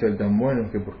amplificación pueden ser tan buenos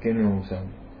que por qué no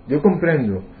usamos. Yo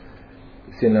comprendo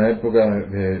si en la época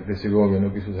de Segovia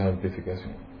no quiso usar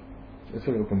amplificación,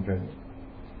 eso lo comprendo,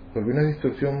 porque una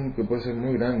distorsión que puede ser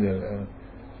muy grande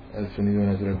al sonido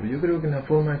natural, pero yo creo que es la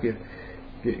forma que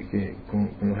con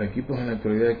los equipos en la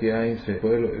actualidad que hay se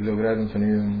puede lograr un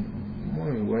sonido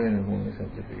muy bueno con esa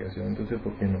amplificación. Entonces,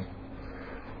 ¿por qué no?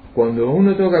 Cuando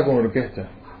uno toca con orquesta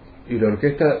y la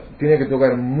orquesta tiene que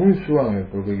tocar muy suave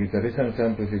porque el guitarrista no está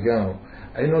amplificado,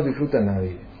 ahí no disfruta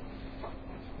nadie.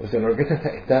 O sea, la orquesta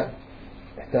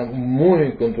está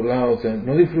muy controlada, o sea,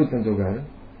 no disfrutan tocar.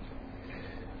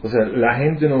 O sea, la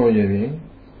gente no oye bien,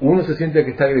 uno se siente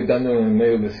que está gritando en el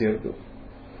medio del desierto,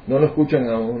 no lo escuchan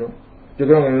a uno. Yo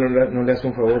creo que no le hace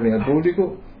un favor ni al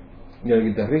público, ni al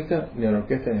guitarrista, ni a la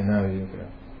orquesta, ni a nadie, yo creo.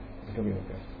 Es lo que yo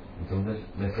creo. Entonces,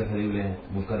 ¿es preferible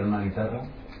buscar en una guitarra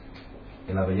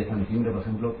que la belleza en timbre, por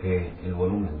ejemplo, que el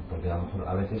volumen? Porque a lo mejor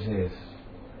a veces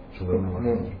sube una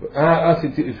más.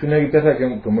 Sí, es una guitarra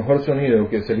con mejor sonido,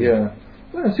 que sería...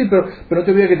 Bueno, sí, pero no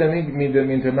te olvides que también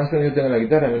mientras más sonido tenga la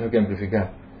guitarra, menos que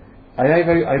amplificar. Ahí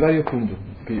hay varios puntos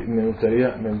que me gustaría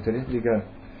explicar.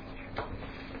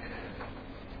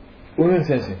 Uno es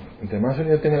ese, entre más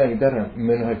sonido tenga la guitarra,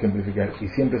 menos hay que amplificar, y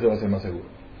siempre eso va a ser más seguro,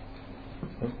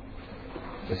 ¿no?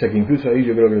 O sea que incluso ahí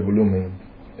yo creo que el volumen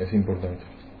es importante.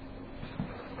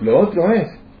 Lo otro es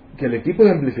que el equipo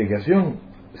de amplificación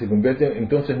se convierte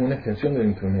entonces en una extensión del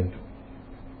instrumento.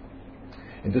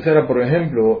 Entonces ahora, por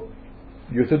ejemplo,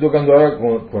 yo estoy tocando ahora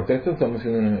con cuarteto, estamos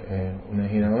haciendo una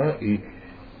gira más,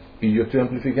 y yo estoy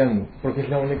amplificando, porque es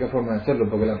la única forma de hacerlo,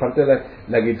 porque la parte de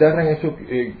la guitarra en esos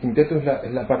quintetos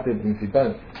es la parte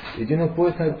principal, y yo no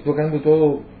puedo estar tocando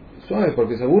todo suave,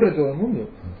 porque se aburre todo el mundo,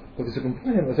 porque se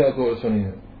comprime demasiado todo el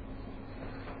sonido.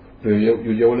 Pero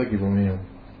yo llevo el equipo mío.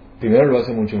 Primero lo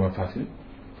hace mucho más fácil,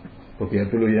 porque ya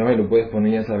tú lo llamas y lo puedes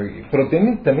poner, ya sabes. Pero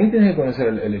también tienes que conocer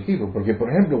el equipo, porque por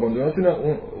ejemplo, cuando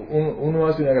uno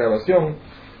hace una grabación,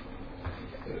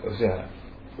 o sea,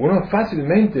 uno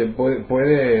fácilmente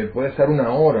puede estar una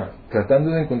hora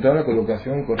tratando de encontrar la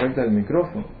colocación correcta del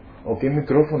micrófono, o qué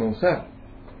micrófono usar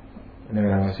en la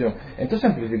grabación. Entonces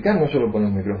amplificar no solo poner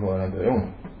un micrófono delante de uno.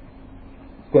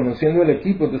 Conociendo el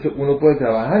equipo, entonces uno puede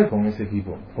trabajar con ese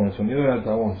equipo, con el sonido del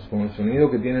altavoz, con el sonido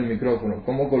que tiene el micrófono,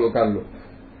 cómo colocarlo.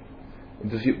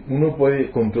 Entonces uno puede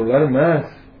controlar más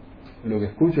lo que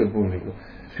escucha el público.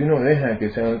 Si uno deja que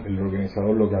sea el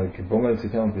organizador local que ponga el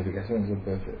sistema de amplificación,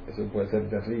 eso puede ser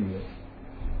terrible.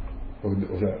 Porque,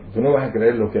 o sea, tú no vas a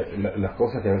creer las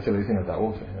cosas que a veces le dicen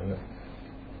altavoces, ¿verdad?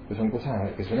 Que son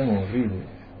cosas que suenan horribles.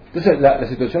 Entonces la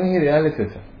situación ideal es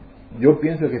esa. Yo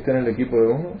pienso que está en el equipo de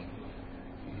uno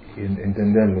y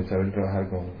entenderlo, saber trabajar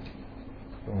con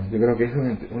yo creo que es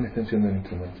una extensión del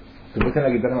instrumento. Tú puedes tener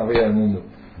la guitarra más bella del mundo,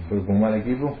 pero con mal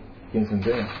equipo, ¿quién se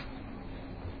entera?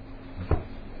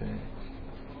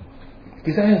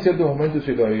 Quizás en ciertos momentos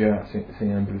sí lo había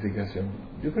sin amplificación.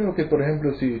 Yo creo que, por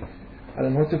ejemplo, si a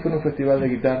lo mejor se fuera un festival de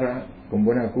guitarra con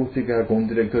buena acústica, con un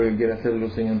director que quiera hacerlo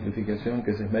sin amplificación,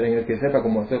 que se esmere en el que sepa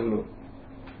cómo hacerlo,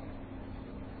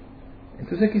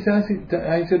 entonces quizás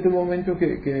hay ciertos momentos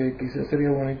que quizás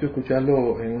sería bonito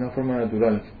escucharlo en una forma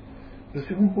natural. Pero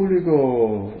si es un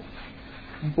público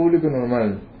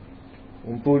normal,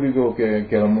 un público que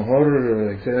a lo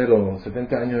mejor excede los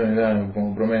 70 años de edad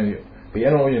como promedio, que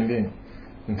ya no oyen bien.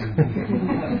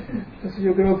 Entonces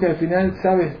yo creo que al final,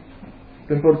 ¿sabes?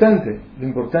 Lo importante,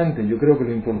 yo creo que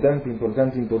lo importante,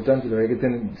 lo que hay que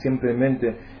tener siempre en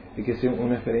mente es que sea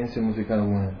una experiencia musical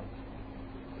buena.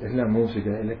 Es la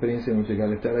música, es la experiencia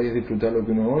musical, estar ahí es disfrutar lo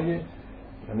que uno oye,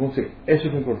 la música, eso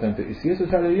es lo importante. Y si eso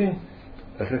sale bien,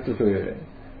 el resto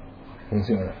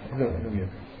funciona. Es lo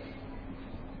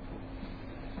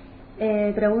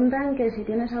que preguntan que si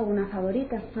tienes alguna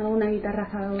favorita, alguna guitarra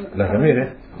favorita. La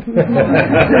Ramírez.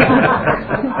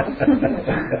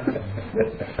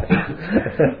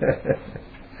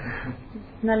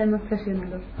 No le hemos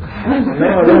presionado.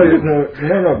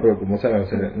 No, pero como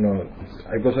sabes, no,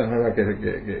 hay cosas nuevas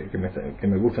que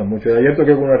me gustan mucho. Ayer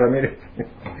toqué con una Ramírez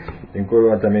en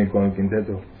Córdoba también con el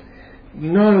quinteto.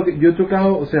 No, lo que yo he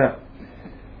tocado, o sea,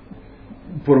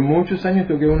 por muchos años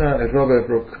toqué una Robert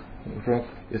Rock.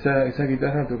 Esa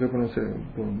guitarra toqué por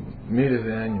miles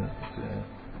de años, o sea,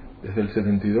 desde el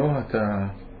 72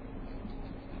 hasta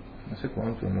no sé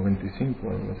cuánto, 95 o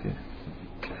algo así.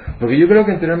 Porque yo creo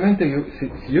que anteriormente,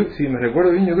 si me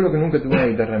recuerdo bien, yo creo que nunca tuve una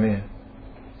guitarra mía.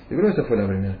 Yo creo que esa fue la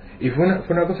primera. Y fue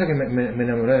una cosa que me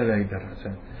enamoré de la guitarra. O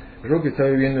sea, Rock estaba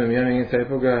viviendo en Miami en esa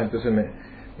época, entonces me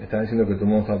estaban diciendo que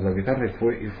tomamos otra guitarra,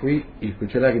 y fui y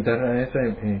escuché la guitarra esa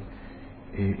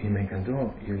y me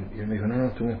encantó. Y él me dijo, no,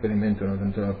 esto es un experimento,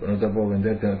 no te puedo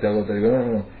vender, te hago otra. Digo,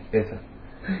 no, esa.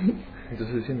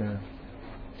 Entonces sí,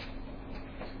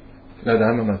 la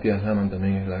dama, Matías Daman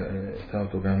también estaba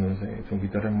tocando, son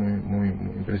guitarras muy, muy,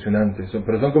 muy impresionantes,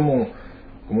 pero son como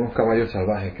unos caballos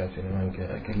salvajes casi, ¿no? Hay que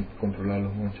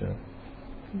controlarlos mucho.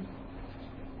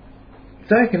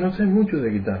 ¿Sabes que no sé mucho de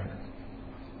guitarra?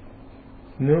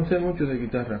 No sé mucho de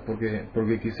guitarra,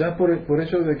 porque quizás por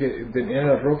eso de que tenía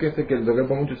el rock que toqué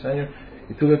por muchos años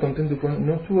y estuve contento, pues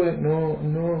no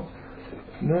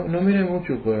miré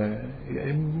mucho, pues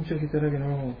hay muchas guitarras que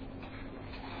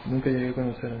nunca llegué a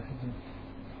conocer así.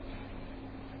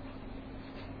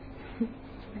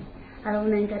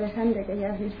 ¿Alguna interesante que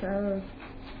hayas visto?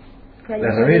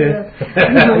 ¿La Ramírez?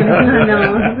 No.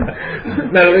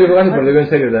 No, lo digo jugando, pero lo digo en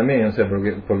serio también, o sea,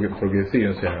 porque sí,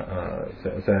 o sea,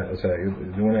 yo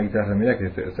tengo una guitarra Ramírez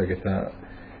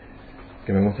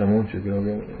que me gusta mucho, creo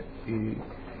que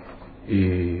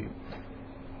y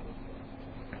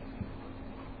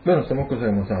bueno, somos cosas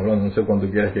que no estamos hablando, no sé cuánto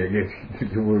quieras que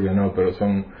divulgue, no, pero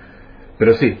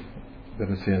sí,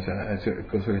 o sea,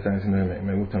 cosas que están haciendo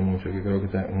me gustan mucho, que creo que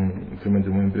está un instrumento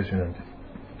muy impresionante.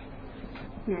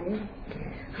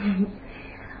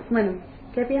 Bueno,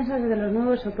 ¿qué piensas de los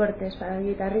nuevos soportes para el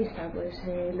guitarrista? Pues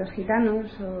los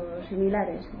gitanos o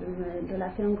similares, en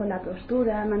relación con la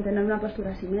postura, mantener una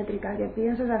postura simétrica. ¿Qué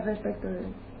piensas al respecto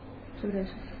sobre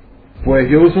eso? Pues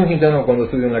yo uso un gitano cuando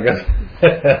estudio en la casa.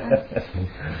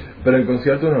 Pero en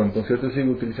concierto no, en concierto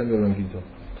sigo utilizando el banquito.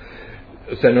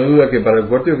 O sea, no duda que para el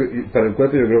cuerpo yo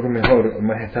creo que es mejor,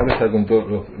 más estable estar con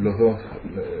todos los dos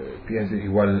pies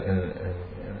igual en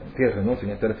tierra, ¿no? Sin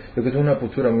estar, creo que es una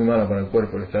postura muy mala para el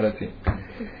cuerpo el estar así.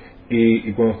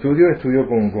 Y cuando estudio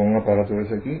con un aparato de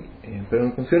ese aquí, pero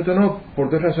en concierto no, por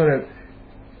dos razones.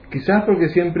 Quizás porque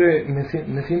siempre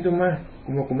me siento más,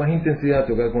 como con más intensidad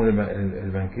tocar con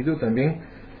el banquito también.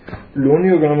 Lo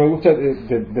único que no me gusta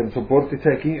del soporte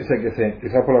está aquí, o sea, que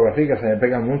quizás por la barriga se me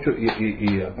pega mucho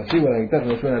y apacigua la guitarra,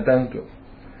 no suena tanto.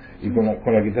 Y con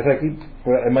la guitarra aquí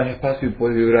hay más espacio y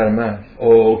puede vibrar más.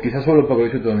 O quizás solo porque lo he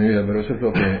hecho toda mi vida, pero eso es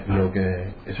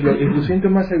y lo siento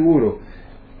más seguro.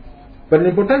 Pero lo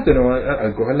importante no,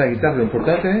 al coger la guitarra, lo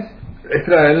importante es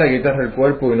traer la guitarra al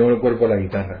cuerpo y no el cuerpo a la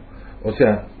guitarra. O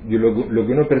sea, lo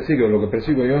que uno persigue, lo que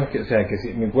persigo yo es que, o sea, que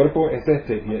si mi cuerpo es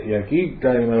y aquí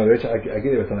cae mi mano derecha, aquí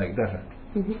debe estar la guitarra.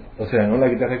 O sea, no la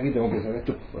guitarra aquí, tengo que saber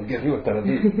esto, aquí arriba está la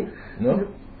ti, ¿no?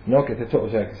 No, que esto, o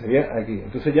sea, que sería aquí.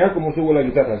 Entonces ya como subo la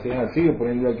guitarra, si es así o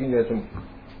poniéndolo aquí, ya eso,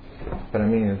 para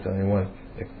mí está igual,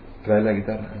 traer la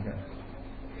guitarra acá.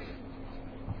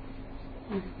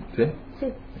 ¿Sí? Sí.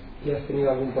 ¿Y has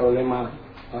tenido algún problema,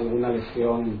 alguna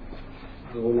lesión,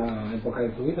 alguna época de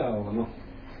tu vida o no?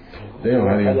 Tengo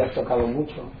varias. ¿Hayas tocado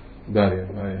mucho? Varias.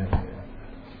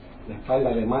 ¿De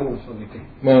espalda, de manos o de qué?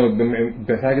 Bueno,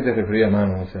 pensaba que te refería a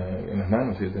manos, o sea, en las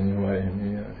manos sí he tenido varias en mi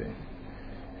vida, sí.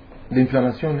 De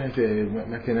inflamaciones,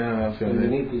 más que nada, o sea,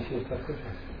 tendinitis y estas cosas.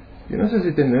 Yo no sé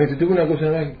si tendinitis, tuve una cosa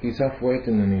nueva que quizás fue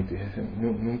tendinitis,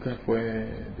 nunca fue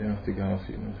diagnosticado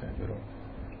así, no sé, pero...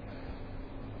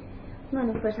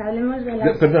 Bueno, pues hablemos de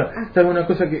las... Perdón, ¿sabes una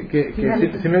cosa que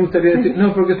sí me gustaría decir?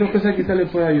 No, porque son cosas que quizás le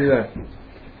puede ayudar.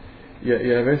 Y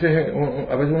a veces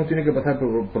uno tiene que pasar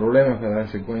por problemas para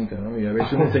darse cuenta, ¿no? Y a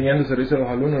veces uno enseñando servicio a los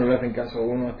alumnos no le hacen caso a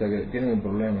uno hasta que tienen un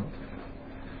problema.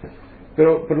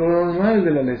 Pero lo normal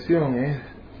de la lesión es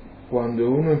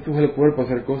cuando uno empuja el cuerpo a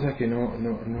hacer cosas que uno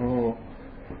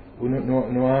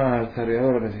no ha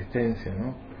desarrollado la resistencia,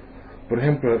 ¿no? Por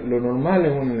ejemplo, lo normal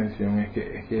en una lesión es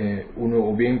que uno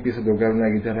o bien empieza a tocar una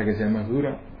guitarra que sea más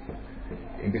dura,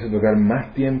 empieza a tocar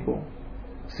más tiempo,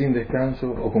 sin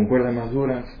descanso o con cuerdas más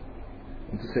duras.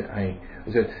 Entonces ahí,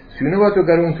 o sea, si uno va a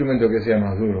tocar un instrumento que sea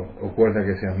más duro o cuerda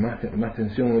que sea más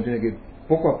tensión, uno tiene que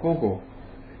poco a poco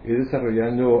ir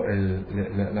desarrollando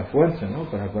la fuerza, ¿no?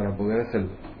 Para poder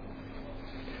hacerlo.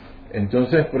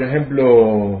 Entonces, por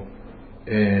ejemplo,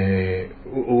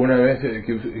 hubo una vez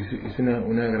que hice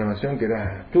una grabación que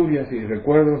era Asturias y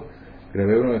recuerdo,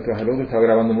 grabé uno detrás del otro, estaba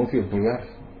grabando música y el pulgar,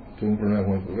 tuve un problema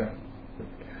con el pulgar.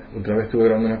 Otra vez estuve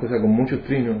grabando unas cosas con muchos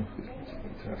trinos,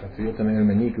 se me fastidió también el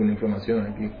meñique, una inflamación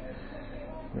aquí,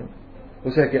 ¿no?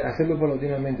 O sea que hacerlo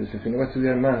paulatinamente. O sea, si uno va a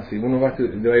estudiar más, si uno va a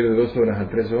ir de 2 horas a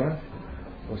 3 horas,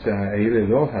 o sea, ir de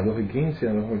 2 a 2:15,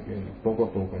 poco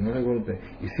a poco, no de golpe,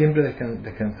 y siempre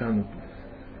descansando,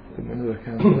 tomando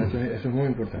descanso. Eso es muy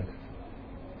importante.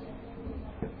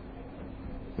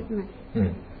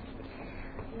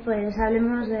 Pues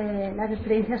hablemos de las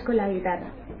experiencias con la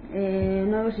guitarra.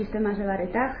 Nuevos sistemas de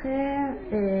barretaje,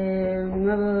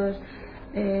 nuevos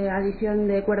adición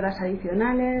de cuerdas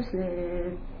adicionales,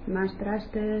 más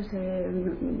trastes.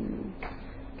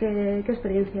 ¿Qué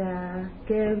experiencia,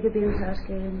 qué piensas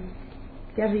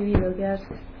que has vivido, que has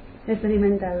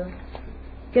experimentado?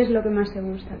 ¿Qué es lo que más te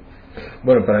gusta?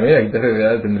 Bueno, para mí la guitarra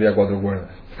ideal tendría 4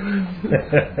 cuerdas.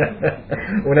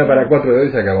 Una para 4 dedos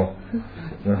y se acabó.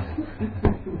 No.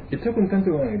 Estoy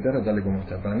contento con la guitarra tal y como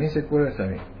está. Para mí 6 cuerdas está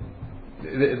bien.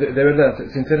 De verdad,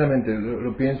 sinceramente,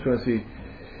 lo pienso así.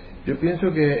 Yo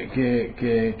pienso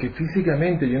que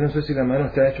físicamente, yo no sé si la mano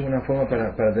está hecha de una forma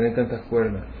para tener tantas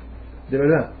cuerdas. De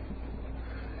verdad.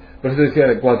 Por eso decía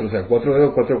de 4, o sea, 4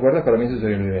 dedos, 4 cuerdas, para mí eso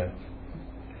sería lo ideal.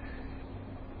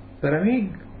 Para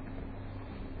mí,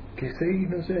 que 6,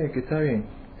 no sé, que está bien.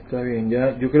 Está bien,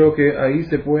 ya. Yo creo que ahí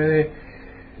se puede,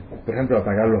 por ejemplo,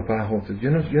 apagar los bajos.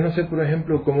 Yo no sé, por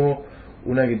ejemplo, cómo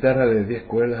una guitarra de 10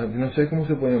 cuerdas, no sé cómo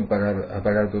se pueden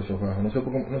apagar todos esos bajos. No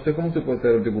sé cómo se puede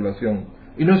hacer articulación.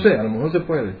 Y no sé, a lo mejor se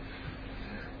puede.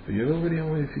 Pero yo lo vería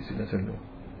muy difícil hacerlo.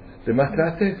 ¿De más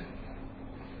trastes?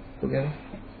 ¿Por qué no?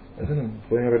 Eso no,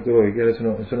 pueden haber todo lo que quieran, eso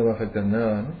no va a afectar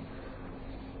nada, ¿no?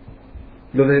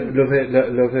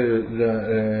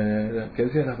 ¿Qué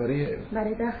decían las varillas?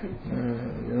 Barretaje.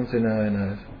 Yo no sé nada de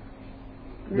eso.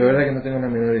 De verdad que no tengo la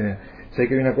menor idea. Sé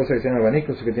que hay una cosa que se llama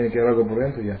abanico, sé que tiene que haber algo por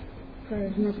dentro y ya.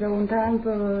 Pues me preguntaban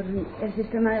por el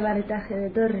sistema de barretaje de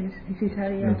Torres, y si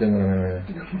sabía. No tengo la menor idea.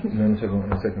 No sé cómo.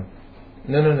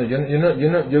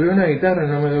 Yo veo una guitarra y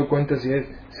no me doy cuenta si es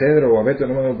cedro o abeto,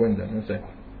 no me doy cuenta, no sé.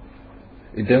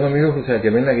 Y tengo amigos, o sea, que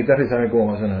ven la guitarra y saben cómo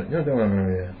va a sonar. Yo no tengo la menor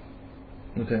idea.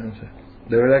 No sé.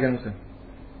 De verdad que no sé.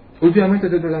 Últimamente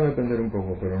estoy tratando de aprender un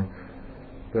poco, pero no.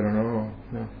 Pero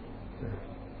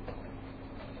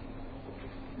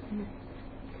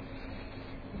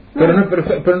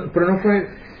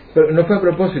no fue a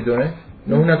propósito, ¿eh?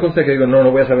 No es una cosa que digo,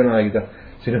 no voy a saber nada de guitarra,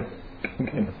 sino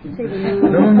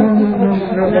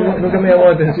nunca me llamó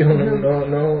la atención,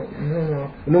 no,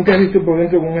 nunca he visto por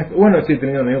dentro con esto. Bueno, sí, he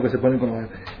tenido amigos que se ponen como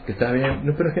que está bien,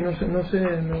 no, pero es que no sé,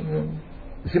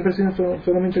 siempre he sido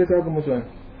solo me interesaba cómo suena.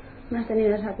 ¿No has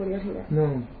tenido esa curiosidad?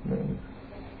 No.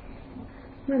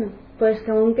 Bueno, pues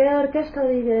 ¿con qué orquesta o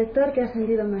director te has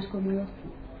sentido más cómodo?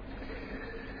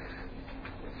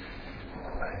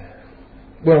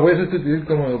 Bueno, voy a sustituir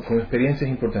con experiencias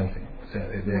importantes. O sea,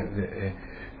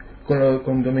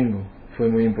 con Domingo fue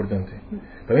muy importante.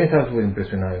 También estaba súper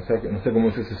impresionado. O sea, no sé cómo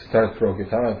es ese starstruck, que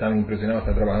estaba tan impresionado,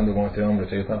 está trabajando con este hombre. O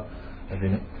sea, yo estaba así,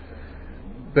 ¿no?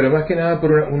 Pero más que nada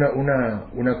por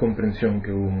una comprensión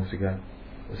que hubo musical.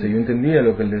 O sea, yo entendía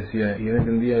lo que él decía y él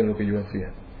entendía lo que yo hacía,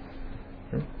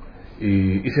 ¿no?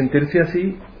 Y sentirse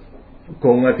así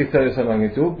con un artista de esa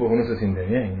magnitud, pues uno se siente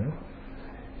bien, ¿no?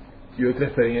 Y otra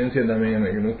experiencia también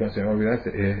que nunca se me va a olvidar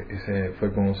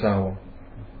fue con Osawa,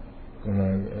 con la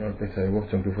orquesta de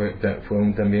Boston, que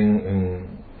fue también un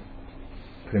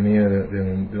premio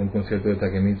de un concierto de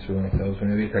Takemitsu en Estados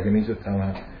Unidos, y Takemitsu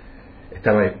estaba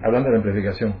ahí, hablando de la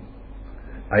amplificación.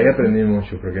 Ahí aprendí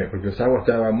mucho, porque Osawa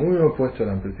estaba muy opuesto a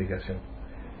la amplificación.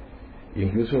 Y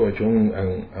incluso echó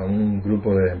a un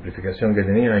grupo de amplificación que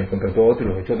tenía y contrató a otro y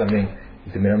los echó también. Y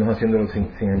terminamos haciéndolo sin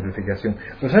amplificación.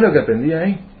 ¿Pues sabes lo que aprendí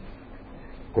ahí?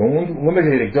 Con un hombre que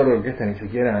es director de orquesta, ni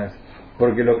siquiera...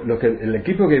 Porque el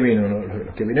equipo que vino,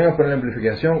 los que vinieron a poner la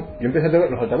amplificación, yo empecé a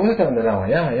tocar, los altavoces estaban de lado,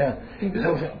 allá. Y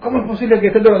empezaba a decir, ¿cómo es posible que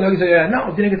esté tocando aquí y allá?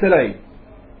 No, tiene que estar ahí.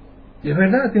 Y es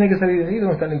verdad, tiene que salir de ahí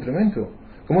donde está el instrumento.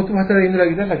 ¿Cómo tú vas a estar viendo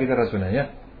la guitarra suena allá?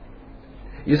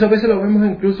 Y eso a veces lo vemos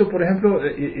incluso, por ejemplo,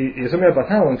 y eso me ha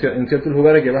pasado en ciertos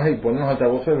lugares que vas y pones los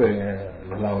altavoces de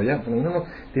los lados allá, pero uno no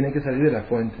tiene que salir de la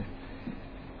fuente,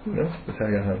 ¿no? O sea,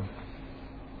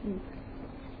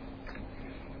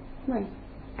 bueno,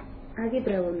 aquí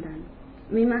preguntan.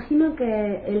 Me imagino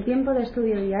que el tiempo de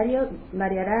estudio diario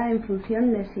variará en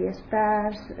función de si está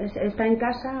en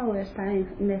casa o está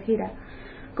de gira.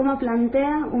 ¿Cómo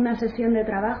plantea una sesión de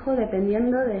trabajo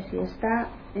dependiendo de si está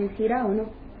en gira o no?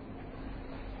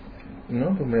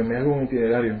 No, pues me hago un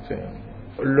itinerario. O sea,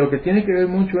 lo que tiene que ver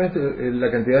mucho es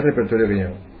la cantidad de repertorio que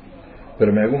llevo.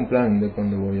 Pero me hago un plan de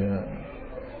cuando voy a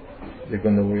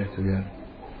estudiar.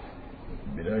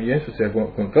 Y eso, o sea,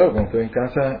 claro, cuando estoy en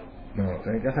casa,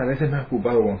 a veces es más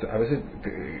ocupado, a veces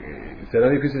será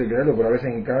difícil de creerlo, pero a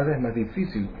veces en casa es más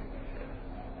difícil.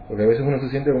 Porque a veces uno se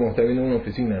siente como está viendo en una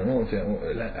oficina, ¿no? O sea,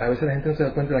 a veces la gente no se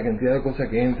da cuenta de la cantidad de cosas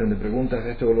que entran, de preguntas,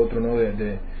 esto o lo otro, ¿no?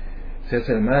 De ser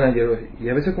el manager. Y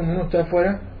a veces cuando uno está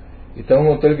afuera y está en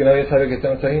un hotel que nadie sabe que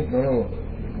estamos ahí, uno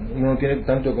no tiene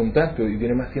tanto contacto y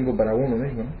tiene más tiempo para uno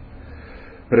mismo, ¿no?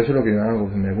 Pero eso es lo que yo hago,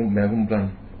 me hago un plan.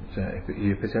 O sea,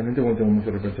 y especialmente cuando tengo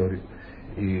mucho repertorio.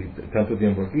 Y tanto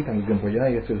tiempo aquí, tanto tiempo allá,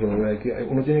 y esto solo voy aquí.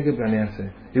 Uno tiene que planearse.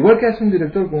 Igual que hace un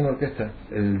director con una orquesta.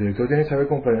 El director tiene que saber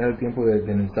cómo planear el tiempo del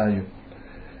ensayo.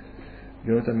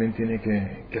 Y uno también tiene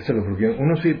que hacerlo. Porque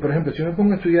uno, sí, por ejemplo, si me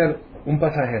pongo a estudiar un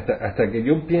pasaje hasta que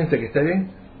yo piense que está bien,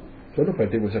 solo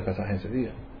practico ese pasaje ese día.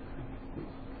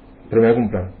 Pero me hago un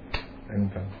plan.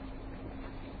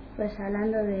 Pues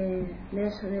hablando de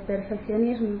eso, de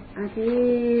perfeccionismo,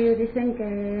 aquí dicen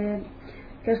que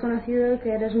has conocido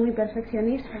que eres muy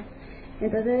perfeccionista.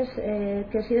 Entonces,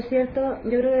 que sí es cierto,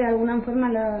 yo creo que de alguna forma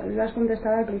lo has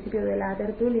contestado al principio de la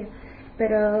tertulia,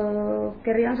 pero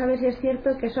querríamos saber si es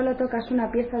cierto que solo tocas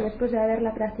una pieza después de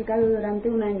haberla practicado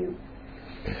durante un año.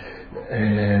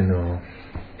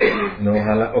 No,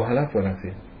 ojalá fuera así.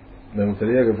 Me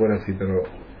gustaría que fuera así,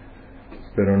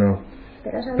 pero no.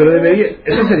 Pero debería,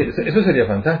 eso sería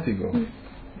fantástico.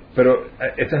 Pero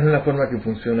esta no es la forma que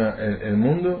funciona el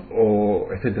mundo o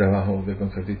este trabajo de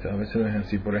concertista. A veces no es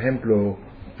así. Por ejemplo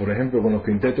con los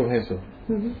quintetos eso.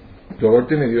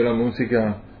 Dogorty me dio la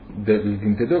música del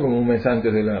quinteto como un mes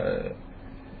antes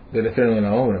del estreno de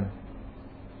la obra.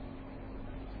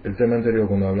 El tema anterior,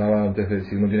 cuando hablaba antes de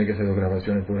decir uno tiene que hacer 2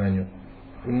 grabaciones por año,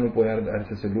 uno no puede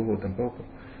darse ese lujo tampoco.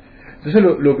 Entonces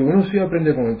lo que uno sí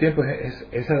aprende con el tiempo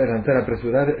es adelantar,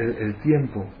 apresurar el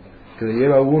tiempo que le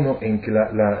lleva a uno en que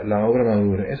la obra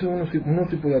madure. Eso uno sí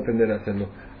puede aprender a hacerlo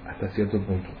hasta cierto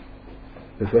punto.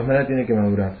 De todas maneras tiene que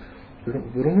madurar. Pero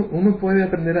uno puede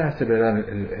aprender a acelerar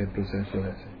el proceso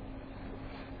ese.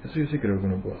 Eso yo sí creo que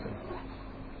uno puede hacer.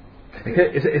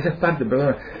 Es que esa es parte,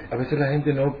 perdón. A veces la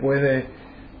gente no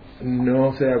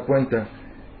se da cuenta.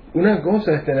 Una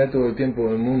cosa es tener todo el tiempo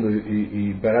del mundo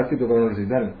y pararte y tocar un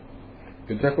recital.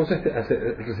 Y otra cosa es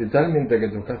hacer recital mientras que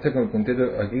tocaste con el quinteto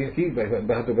aquí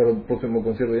vas a tocar un próximo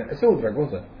concierto. Esa es otra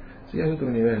cosa. Sí, es otro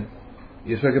nivel.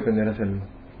 Y eso hay que aprender a hacerlo.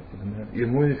 Y es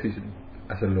muy difícil.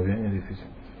 Hacerlo bien es difícil.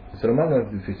 Hacerlo mal no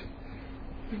es difícil.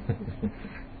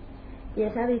 Y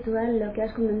es habitual lo que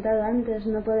has comentado antes,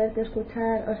 no poderte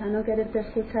escuchar, o sea, no quererte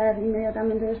escuchar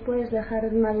inmediatamente después,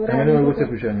 dejar madurar. A mí no me gusta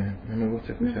escucharme, no me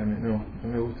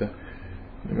gusta.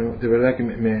 De verdad que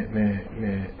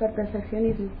Por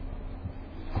perfeccionismo.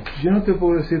 Yo no te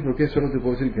puedo decir por qué, solo te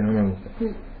puedo decir que no me gusta.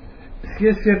 Sí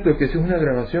es cierto que si es una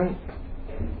grabación,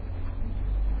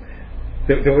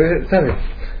 te voy a decir, ¿sabes?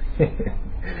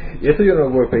 Y esto yo no lo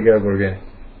puedo explicar por qué.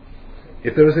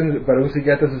 Esto para un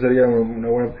psiquiatra eso sería una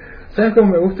buena... ¿Sabes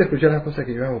cómo me gusta escuchar las cosas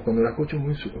que yo hago? Cuando las escucho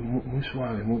muy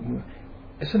suave,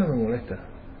 eso no me molesta.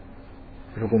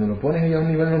 Pero cuando lo pones ya a un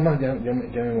nivel normal ya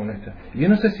me molesta. Y yo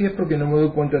no sé si es porque no me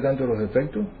doy cuenta tanto de los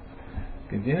defectos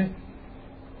que tiene.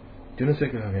 Yo no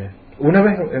sé qué es lo que es. Una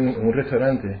vez en un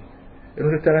restaurante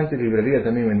librería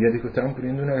también vendía discos, estaban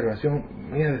poniendo una grabación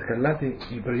mía de Escarlate,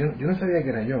 pero yo no sabía que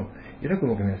era yo. Y era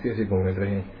como que me hacía así, como me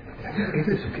traían. ¿Qué es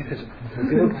eso?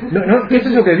 No, ¿qué es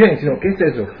eso que viene? Sino, ¿qué es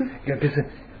eso?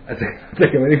 Hasta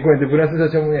que me di cuenta, fue una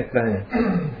sensación muy extraña.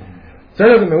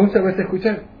 ¿Sabes lo que me gusta a veces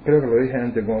escuchar? Creo que lo dije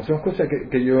antes, cuando son cosas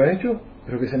que yo he hecho,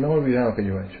 pero que se me han olvidado que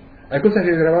yo he hecho. Hay cosas que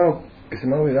he grabado que se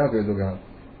me han olvidado que he tocado.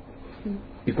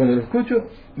 Y cuando lo escucho,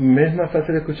 me es más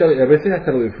fácil escucharlo y a veces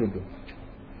hasta lo disfruto.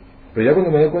 Pero ya cuando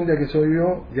me doy cuenta que soy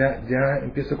yo, ya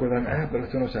empiezo a acordarme, pero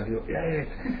esto no salió.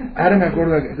 Ahora me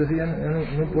acuerdo, entonces ya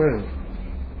no puedo.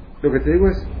 Lo que te digo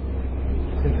es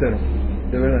sincero,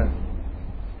 de verdad.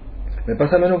 Me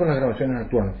pasa menos con las grabaciones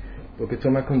actuales, porque estoy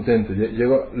más contento.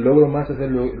 Logro más hacer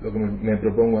lo que me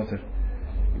propongo hacer.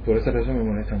 Y por esa razón me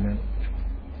molestan menos.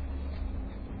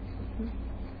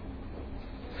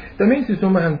 También si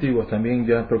son más antiguos, también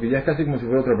ya, porque ya es casi como si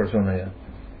fuera otra persona ya.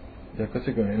 Ya es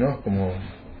casi como, ¿no? Como,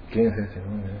 ¿quién es ese? ¿No?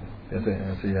 Ya, en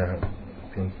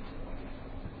fin.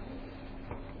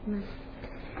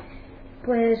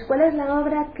 Pues, ¿cuál es la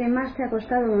obra que más te ha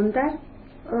costado montar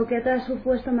o que te ha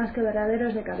supuesto más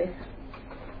quebraderos de cabeza?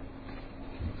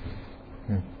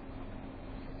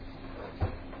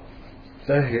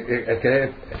 ¿Sabes? Es que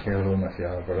hablo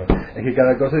demasiado, pero es que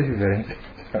cada cosa es diferente,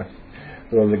 ¿sabes?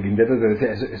 Pero de quinteto te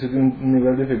decía, eso tiene un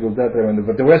nivel de dificultad tremendo.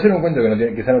 Pero te voy a hacer un cuento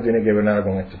que quizá no tiene que ver nada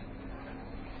con esto.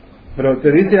 Pero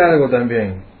te dice algo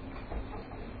también.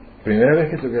 Primera vez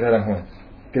que toqué el Aranjuez,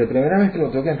 que la primera vez que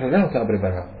lo toqué en realidad no estaba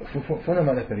preparado. Fue una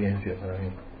mala experiencia para mí.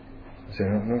 O sea,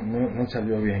 no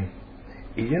salió bien.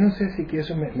 Y yo no sé si que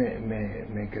eso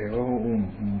me creó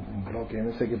un bloque,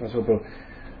 no sé qué pasó, pero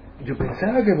yo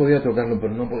pensaba que podía tocarlo,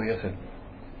 pero no podía hacerlo.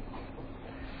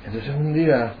 Entonces un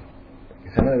día,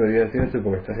 quizá no debería decir esto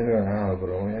porque está haciendo ganado,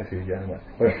 pero lo voy a decir ya además.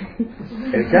 Bueno,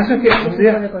 el caso es que un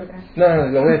día... No,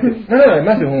 lo voy a decir. No,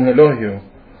 además es un elogio.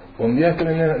 Un día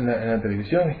estoy en la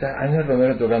televisión y está Ángel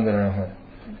Romero tocando la Nacional.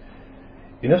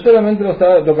 Y no solamente lo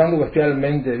estaba tocando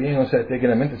bestialmente bien, o sea,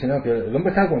 técnicamente, sino que el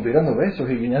hombre estaba como tirando besos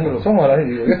y guiñando los ojos a la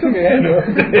gente. Y digo, ¿esto qué es? ¿No?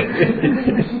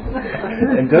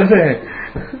 Entonces,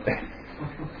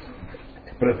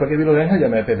 pero después que vi lo de Ángel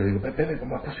llamé a Pepe. Digo, Pepe,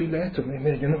 ¿cómo es posible esto?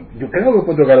 Mira, yo creo que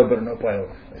puedo tocarlo, pero no puedo.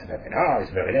 Dice, Pepe, no,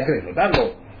 dice, pero tienes que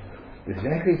disfrutarlo. Dice,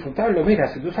 tienes que disfrutarlo. Mira,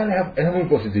 si tú sales, es muy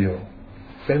positivo.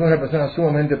 Tengo una persona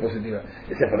sumamente positiva.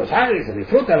 Dice, pero sale, dice,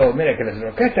 disfrútalo, mira, que la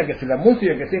orquesta, que si la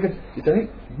música, que si es que... Y también,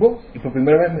 y por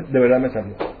primera vez de verdad me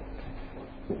salió.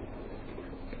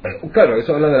 Bueno, claro,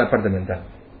 eso habla de la parte mental.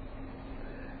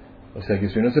 O sea que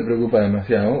si uno se preocupa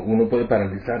demasiado, uno puede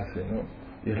paralizarse, ¿no?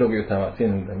 Y es lo que yo estaba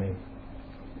haciendo también.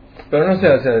 Pero no sé,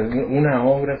 o sea, una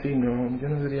obra así, no, yo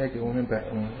no diría que una en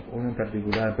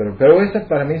particular, pero esa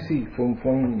para mí sí, fue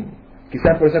un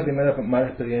quizás por esa primera mala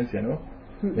experiencia, ¿no?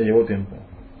 Me llevó tiempo.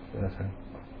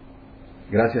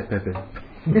 Gracias, Pepe.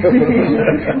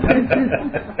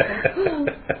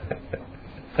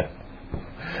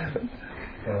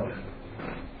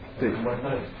 Sí.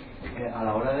 A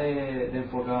la hora de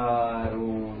enfocar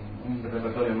un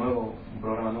repertorio nuevo, un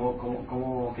programa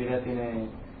nuevo, ¿qué idea tiene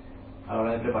a la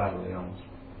hora de prepararlo, digamos?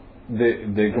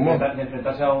 ¿De cómo? De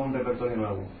enfrentarse a un repertorio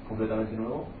nuevo, completamente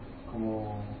nuevo,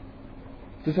 como...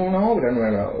 ¿Esto es una obra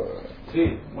nueva?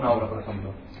 Sí, una obra, por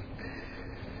ejemplo.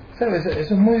 ¿Sabes?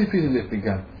 Eso es muy difícil de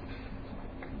explicar.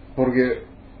 Porque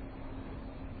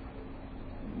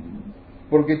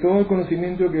todo el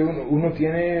conocimiento que uno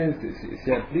tiene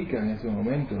se aplica en ese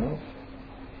momento, ¿no?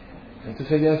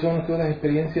 Entonces ya son todas las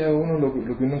experiencias de uno, lo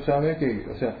que uno sabe que,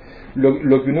 o sea,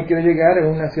 lo que uno quiere llegar es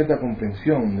una cierta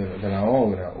comprensión de la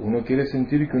obra. Uno quiere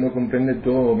sentir que uno comprende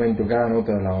todo momento, cada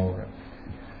nota de la obra,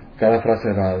 cada frase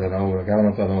de la obra, cada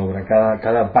nota de la obra,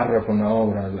 cada párrafo en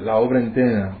la obra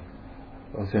entera.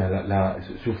 O sea,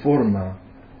 su forma,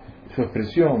 su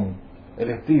expresión, el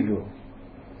estilo,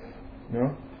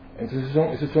 ¿no? Entonces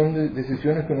esas son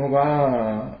decisiones que uno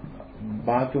va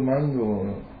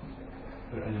tomando.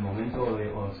 Pero en el momento, o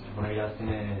se supone que ya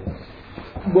tiene...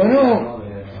 Bueno, ¿no?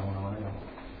 De alguna manera.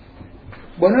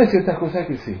 Bueno, hay ciertas cosas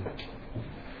que sí.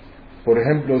 Por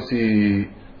ejemplo, si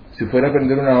fuera a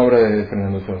aprender una obra de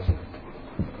Fernando Sosa,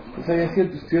 pues hay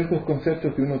ciertos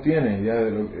conceptos que uno tiene ya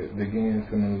de quién es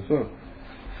Fernando Sosa,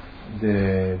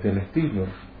 del estilo,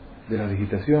 de las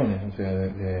digitaciones, o sea,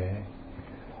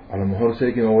 a lo mejor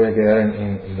sé que me voy a quedar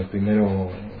en las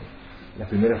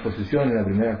primeras posiciones, la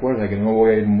primera cuerda, que no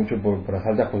voy a ir mucho por las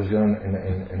altas posiciones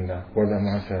en las cuerdas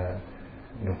más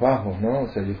los bajos, ¿no? O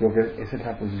sea, yo creo que esa es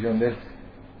la posición de él.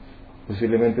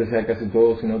 Posiblemente sea casi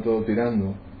todo, si no todo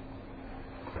tirando.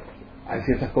 Hay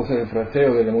ciertas cosas del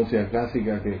fraseo de la música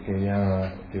clásica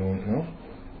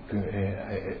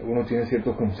uno tiene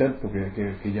ciertos conceptos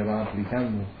que ya va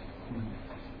aplicando.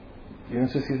 Yo no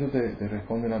sé si eso te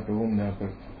responde a la pregunta,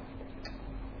 pero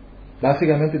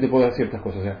básicamente te puedo dar ciertas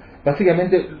cosas. O sea,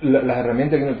 básicamente las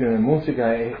herramientas que uno tiene en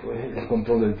música es el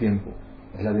control del tiempo,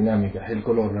 es la dinámica, es el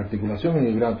color, la articulación y el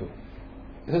vibrato.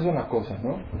 Esas son las cosas,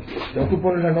 ¿no? Entonces tú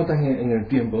pones las notas en el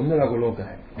tiempo, ¿dónde la colocas?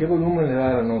 ¿Qué volumen le da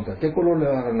a la nota? ¿Qué color le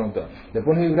da a la nota? ¿Le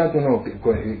pones vibrato o no?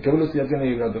 ¿Qué velocidad tiene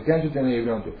el vibrato? ¿Qué ancho tiene el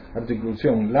vibrato?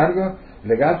 Articulación, larga,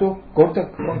 legato, corta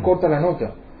la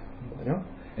nota, ¿no?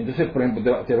 Entonces, por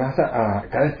ejemplo, te vas a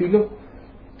cada estilo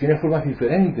tiene formas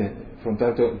diferentes,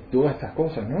 afrontar todas estas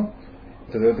cosas, ¿no?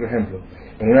 Te doy otro ejemplo.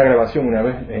 En una grabación, una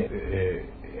vez, sé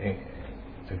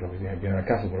creo que tiene el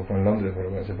caso, pero fue en Londres,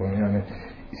 pero bueno, se ponía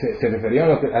se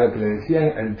referían a lo que le decían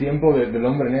el tiempo del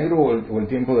hombre negro o el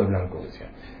tiempo del blanco,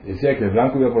 decía que el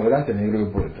blanco iba por delante, el negro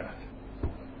iba por detrás.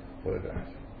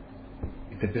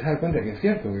 Y te empiezas a dar cuenta que es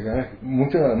cierto, que cada vez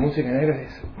mucha de la música negra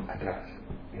es atrás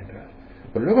y atrás.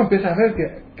 Pero luego empiezas a ver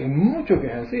que mucho que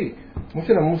es así.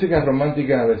 Mucha de la música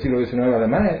romántica del siglo XIX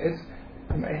alemana es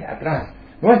atrás,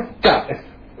 no es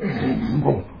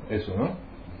eso,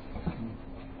 ¿no?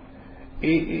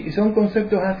 Y son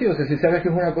conceptos así, o sea, si sabes que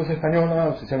es una cosa española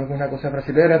o si sabes que es una cosa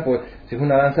brasilera, pues si es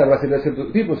una danza brasileña de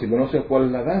cierto tipo, si conoces cuál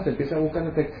es la danza, empiezas a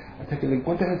buscar hasta que le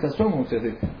encuentres el sazón, o sea,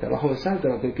 trabajo de salta,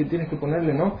 ¿qué tienes que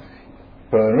ponerle, no?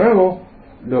 Pero de nuevo,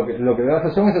 lo que da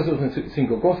sazón es esas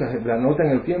 5 cosas: la nota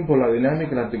en el tiempo, la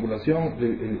dinámica, la articulación,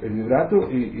 el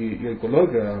vibrato y el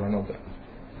color que da la nota.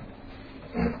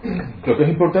 Lo que es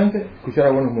importante, escuchar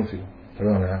a buenos músicos.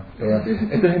 Perdona.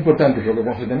 Esto es importante porque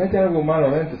cuando se te mete algo malo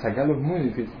adentro, sacarlo es muy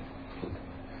difícil.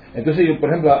 Entonces yo, por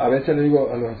ejemplo, a veces le digo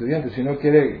a los estudiantes, si no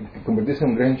quiere convertirse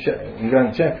en un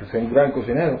gran chef, o sea, un gran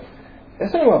cocinero,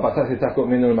 eso no va a pasar si estás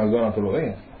comiendo en el McDonald's todos los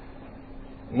días.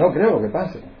 No creo que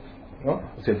pase, ¿no?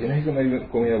 O sea, tienes que comer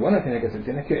comida buena,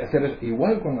 tienes que hacer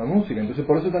igual con la música. Entonces,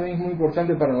 por eso también es muy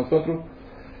importante para nosotros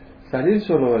salir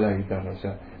solo de la guitarra. O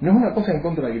sea, no es una cosa en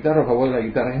contra de la guitarra o a favor de la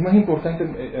guitarra, es más importante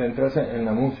entrarse en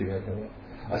la música.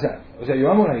 O sea,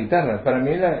 yo amo la guitarra. Para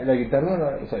mí la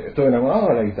guitarra, o sea, estoy enamorado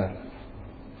de la guitarra.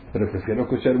 Pero prefiero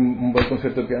escuchar un buen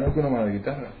concierto de piano que una mala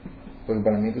guitarra. Porque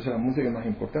para mí entonces la música es más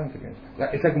importante.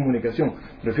 Esa comunicación.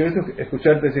 Prefiero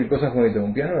escucharte decir cosas bonitas en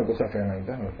un piano que cosas feas en la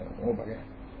guitarra. No, ¿para qué?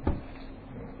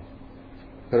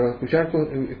 Pero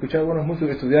escuchar buenos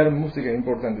músicos, estudiar música es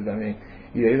importante también.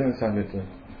 Y de ahí es donde sale todo.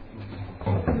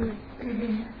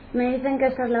 Me dicen que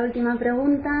esta es la última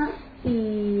pregunta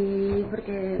y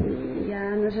porque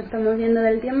ya nos estamos viendo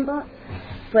del tiempo.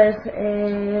 Pues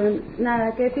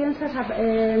nada, ¿qué piensas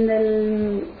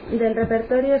del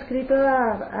repertorio escrito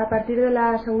a partir de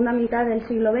la segunda mitad del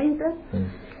siglo XX?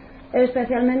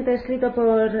 Especialmente escrito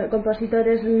por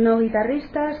compositores no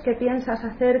guitarristas. ¿Qué piensas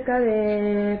acerca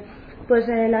de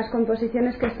las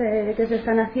composiciones que se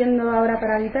están haciendo ahora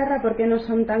para guitarra? ¿Por qué no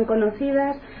son tan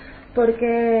conocidas? ¿Por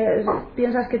qué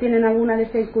piensas que tienen alguna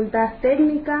dificultad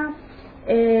técnica?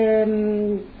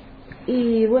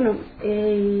 Y bueno,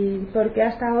 porque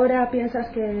hasta ahora piensas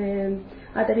que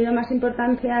ha tenido más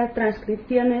importancia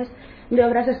transcripciones de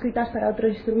obras escritas para otro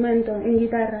instrumento en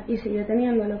guitarra y sigue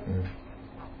teniéndolo.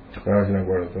 Ahora sí me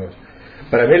acuerdo todo eso.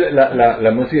 Para mí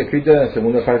la música escrita en la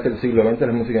segunda parte del siglo XX es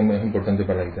la música más importante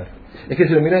para la guitarra. Es que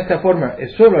si lo miras de esta forma,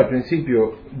 es solo al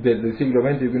principio del siglo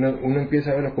XX que uno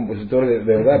empieza a ver los compositores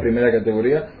de verdad de primera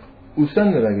categoría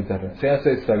usando la guitarra. Se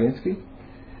hace Stravinsky,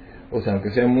 o sea,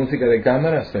 aunque sea música de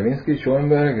cámara, Stravinsky,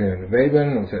 Schoenberg,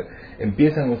 Webern, o sea,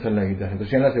 empiezan a usar la guitarra.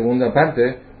 Entonces ya en la segunda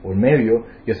parte, o en medio,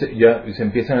 ya se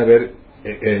empiezan a ver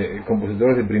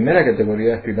compositores de primera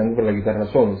categoría escribiendo por la guitarra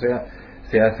solo. O sea,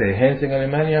 se hace Hens en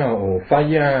Alemania, o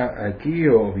Falla aquí,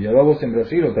 o Villalobos en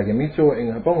Brasil, o Takemitsu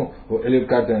en Japón, o Elliot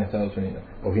Carter en Estados Unidos,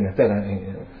 o Ginastera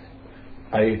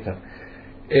ahí está.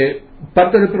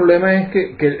 Parte del problema es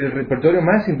que el repertorio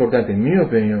más importante, en mi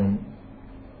opinión,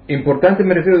 importante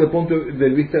me refiero desde el punto de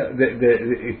vista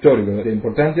histórico, de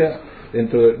importancia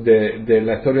dentro de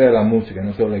la historia de la música,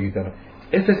 no solo la guitarra.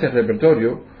 Ese es el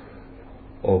repertorio,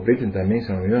 o Britten también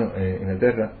se me olvidó en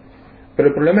Inglaterra, pero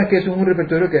el problema es que eso es un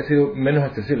repertorio que ha sido menos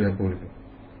accesible al público.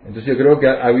 Entonces yo creo que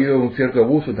ha habido un cierto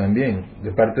abuso también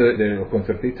de parte de los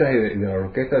concertistas y de la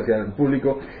orquesta hacia el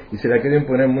público, y se le ha querido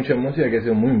imponer mucha música que ha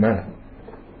sido muy mala.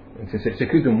 Se ha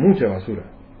escrito mucha basura.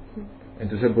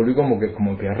 Entonces el público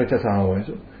como que ha rechazado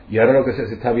eso, y ahora lo que se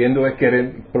está viendo es que,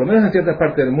 por lo menos en ciertas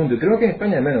partes del mundo, y creo que en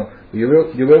España menos, yo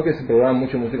veo que se programa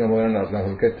mucho música moderna en las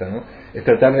orquestas, ¿no? Es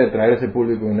tratar de atraer a ese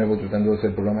público nuevo, tratando de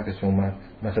hacer programas que son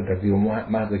más atractivos,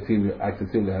 más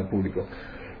accesibles al público.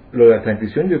 Lo de la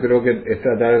transcripción yo creo que es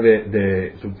tratar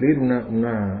de suplir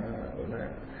una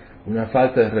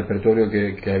falta de repertorio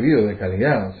que ha habido de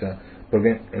calidad, o sea,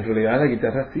 porque en realidad la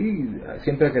guitarra sí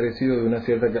siempre ha carecido de una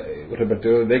cierta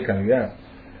repertorio de calidad,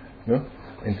 ¿no?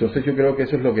 Entonces yo creo que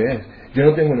eso es lo que es. Yo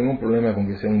no tengo ningún problema con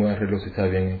que sea un buen arreglo si está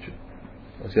bien hecho.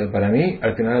 O sea, para mí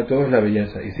al final de todo es la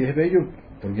belleza, y si es bello,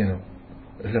 ¿por qué no?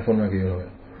 Es la forma que yo lo veo.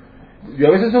 Yo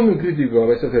a veces soy muy crítico a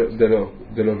veces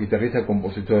de los guitarristas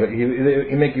compositores,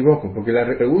 y me equivoco, porque la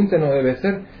pregunta no debe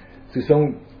ser si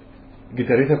son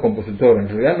guitarristas compositores. En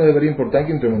realidad no debería importar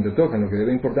qué instrumento tocan, lo que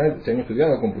debe importar es si han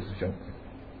estudiado la composición,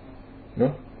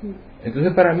 ¿no?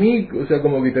 Entonces para mí, o sea,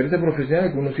 como guitarrista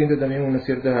profesional, uno siente también una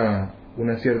cierta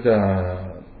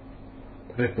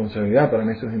responsabilidad. Para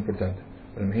mí eso es importante.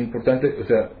 Para mí es importante, o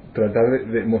sea, tratar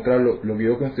de mostrar lo que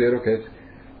yo considero que es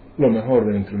lo mejor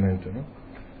del instrumento, ¿no?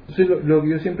 Entonces lo que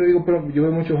yo siempre digo, pero yo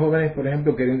veo muchos jóvenes, por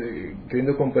ejemplo,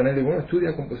 queriendo componer, y bueno,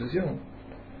 estudia composición,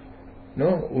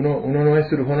 ¿no? Uno no es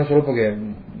cirujano solo porque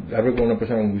abre con una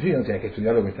persona con cuchillo, o sea, hay que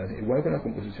estudiar lo que está haciendo, igual con la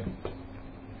composición.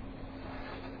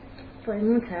 Pues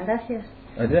muchas gracias.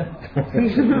 ¿Allá?